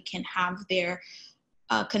so that they can have their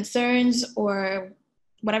concerns or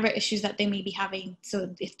whatever issues that they may be having.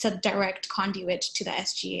 So it's a direct conduit to the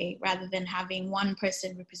SGA rather than having one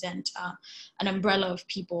person represent an umbrella of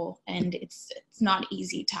people. And it's not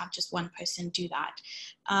easy to have just one person do that.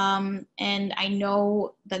 And I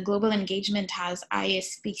know the global engagement has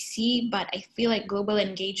ISBC, but I feel like global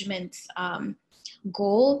engagement's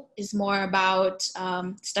goal is more about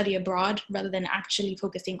study abroad rather than actually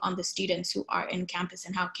focusing on the students who are in campus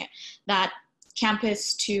and how that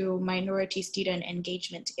campus to minority student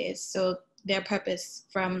engagement is. So their purpose,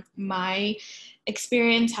 from my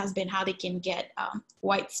experience, has been how they can get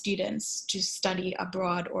white students to study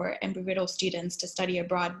abroad or Embry-Riddle students to study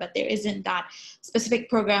abroad, but there isn't that specific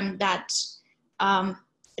program that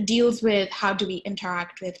deals with how do we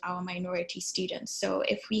interact with our minority students. So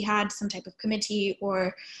if we had some type of committee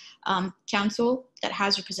or council that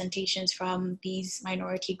has representations from these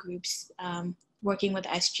minority groups working with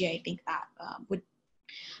SGA, I think that would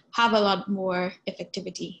have a lot more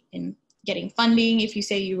effectivity in getting funding. If you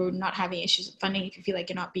say you were not having issues with funding, if you feel like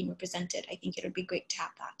you're not being represented, I think it would be great to have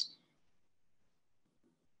that.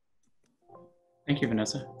 Thank you,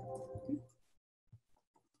 Vanessa.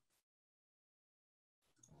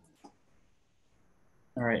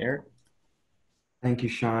 All right, Eric. Thank you,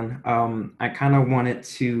 Sean. I kind of wanted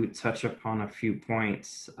to touch upon a few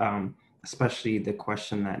points, especially the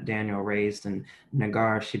question that Daniel raised, and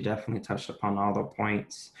Nagar, she definitely touched upon all the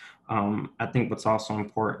points. I think what's also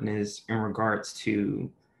important is in regards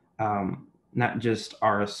to not just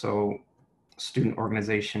RSO student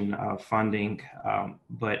organization funding,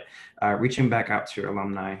 but reaching back out to your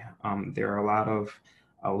alumni. There are a lot of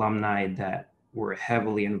alumni that were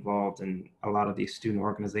heavily involved in a lot of these student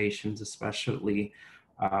organizations, especially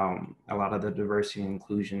a lot of the diversity and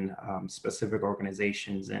inclusion specific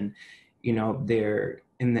organizations. And you know, they're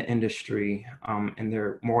in the industry and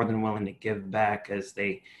they're more than willing to give back as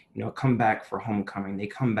they, you know, come back for homecoming, they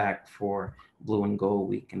come back for Blue and Gold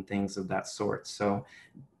Week and things of that sort. So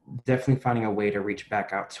definitely finding a way to reach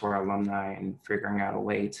back out to our alumni and figuring out a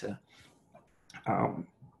way to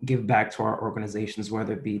give back to our organizations,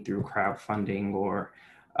 whether it be through crowdfunding or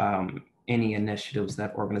any initiatives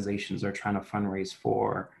that organizations are trying to fundraise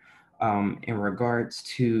for. In regards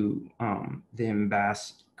to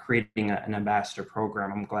creating an ambassador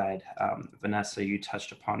program, I'm glad, Vanessa, you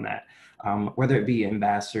touched upon that. Whether it be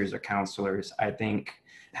ambassadors or counselors, I think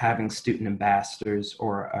having student ambassadors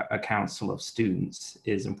or a council of students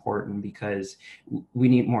is important because we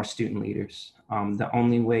need more student leaders. The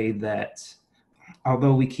only way that,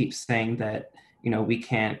 although we keep saying that, you know, we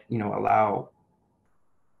can't, you know, allow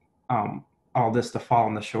all this to fall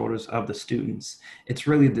on the shoulders of the students, it's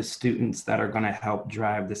really the students that are going to help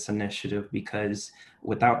drive this initiative, because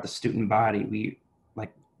without the student body,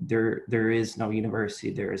 there is no university,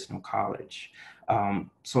 there is no college.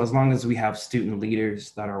 So as long as we have student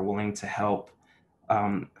leaders that are willing to help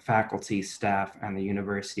faculty, staff, and the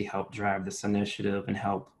university help drive this initiative and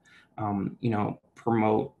help, you know,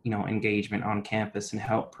 promote, you know, engagement on campus and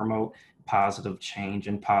help promote positive change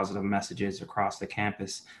and positive messages across the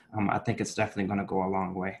campus, I think it's definitely going to go a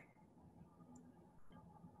long way.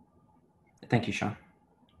 Thank you, Sean.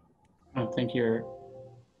 Oh, thank you, Eric.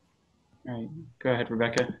 All right, go ahead,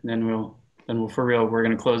 Rebecca. And then we'll for real, we're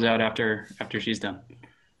going to close out after she's done.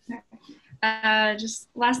 Just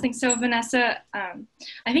last thing. So Vanessa,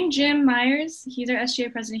 I think Jim Myers, he's our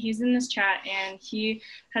SGA president. He's in this chat and he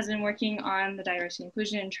has been working on the diversity and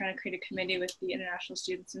inclusion and trying to create a committee with the international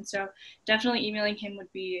students. And so definitely emailing him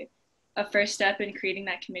would be a first step in creating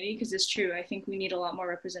that committee, because it's true. I think we need a lot more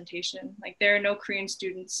representation. Like, there are no Korean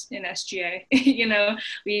students in SGA. You know,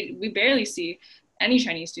 we barely see any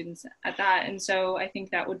Chinese students at that. And so I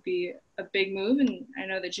think that would be a big move. And I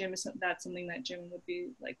know that that's something that Jim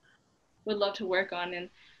would love to work on.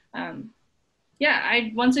 And yeah,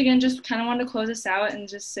 I once again just kind of want to close this out and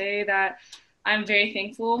just say that I'm very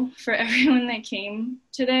thankful for everyone that came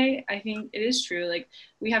today. I think it is true. Like,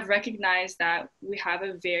 we have recognized that we have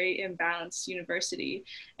a very imbalanced university,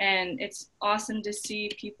 and it's awesome to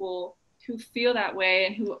see people who feel that way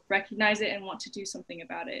and who recognize it and want to do something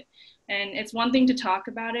about it. And it's one thing to talk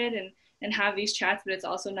about it and and have these chats, but it's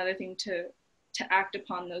also another thing to act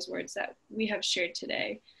upon those words that we have shared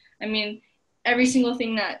today. I mean, every single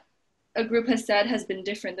thing that a group has said has been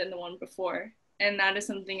different than the one before, and that is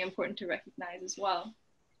something important to recognize as well.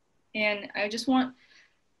 And I just want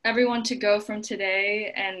everyone to go from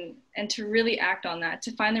today and to really act on that,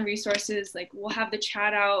 to find the resources. Like, we'll have the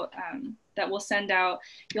chat out that we'll send out.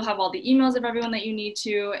 You'll have all the emails of everyone that you need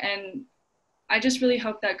to. And I just really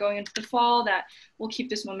hope that going into the fall that we'll keep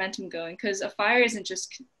this momentum going, because a fire isn't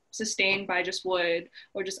just sustained by just wood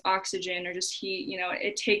or just oxygen or just heat. You know,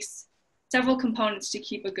 it takes several components to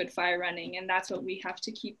keep a good fire running. And that's what we have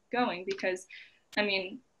to keep going, because, I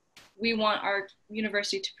mean, we want our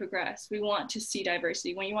university to progress. We want to see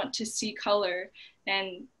diversity. We want to see color,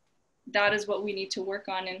 and that is what we need to work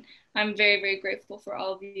on. And I'm very, very grateful for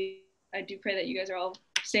all of you. I do pray that you guys are all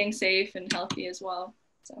staying safe and healthy as well.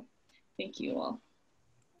 So thank you all.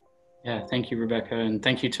 Yeah, thank you, Rebecca. And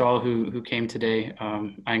thank you to all who came today.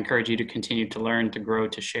 I encourage you to continue to learn, to grow,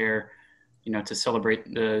 to share, you know, to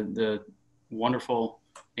celebrate the wonderful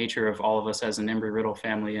nature of all of us as an Embry-Riddle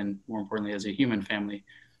family, and more importantly, as a human family.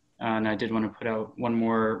 And I did want to put out one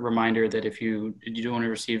more reminder that if you do want to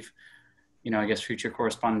receive, you know, I guess future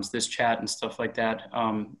correspondence, this chat and stuff like that,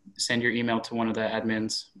 send your email to one of the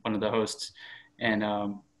admins, one of the hosts, and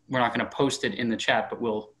we're not going to post it in the chat, but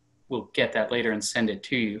we'll get that later and send it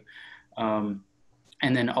to you. And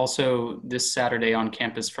then also this Saturday on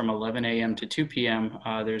campus from 11 a.m. to 2 p.m.,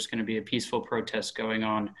 there's going to be a peaceful protest going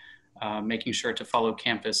on, making sure to follow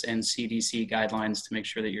campus and CDC guidelines to make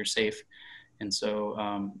sure that you're safe. And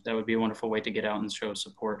so that would be a wonderful way to get out and show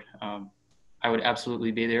support. I would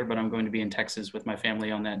absolutely be there, but I'm going to be in Texas with my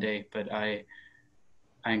family on that day. But I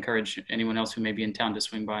encourage anyone else who may be in town to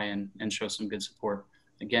swing by and show some good support.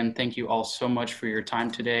 Again, thank you all so much for your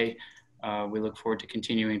time today. We look forward to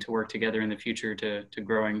continuing to work together in the future to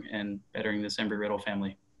growing and bettering this Embry-Riddle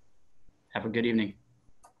family. Have a good evening.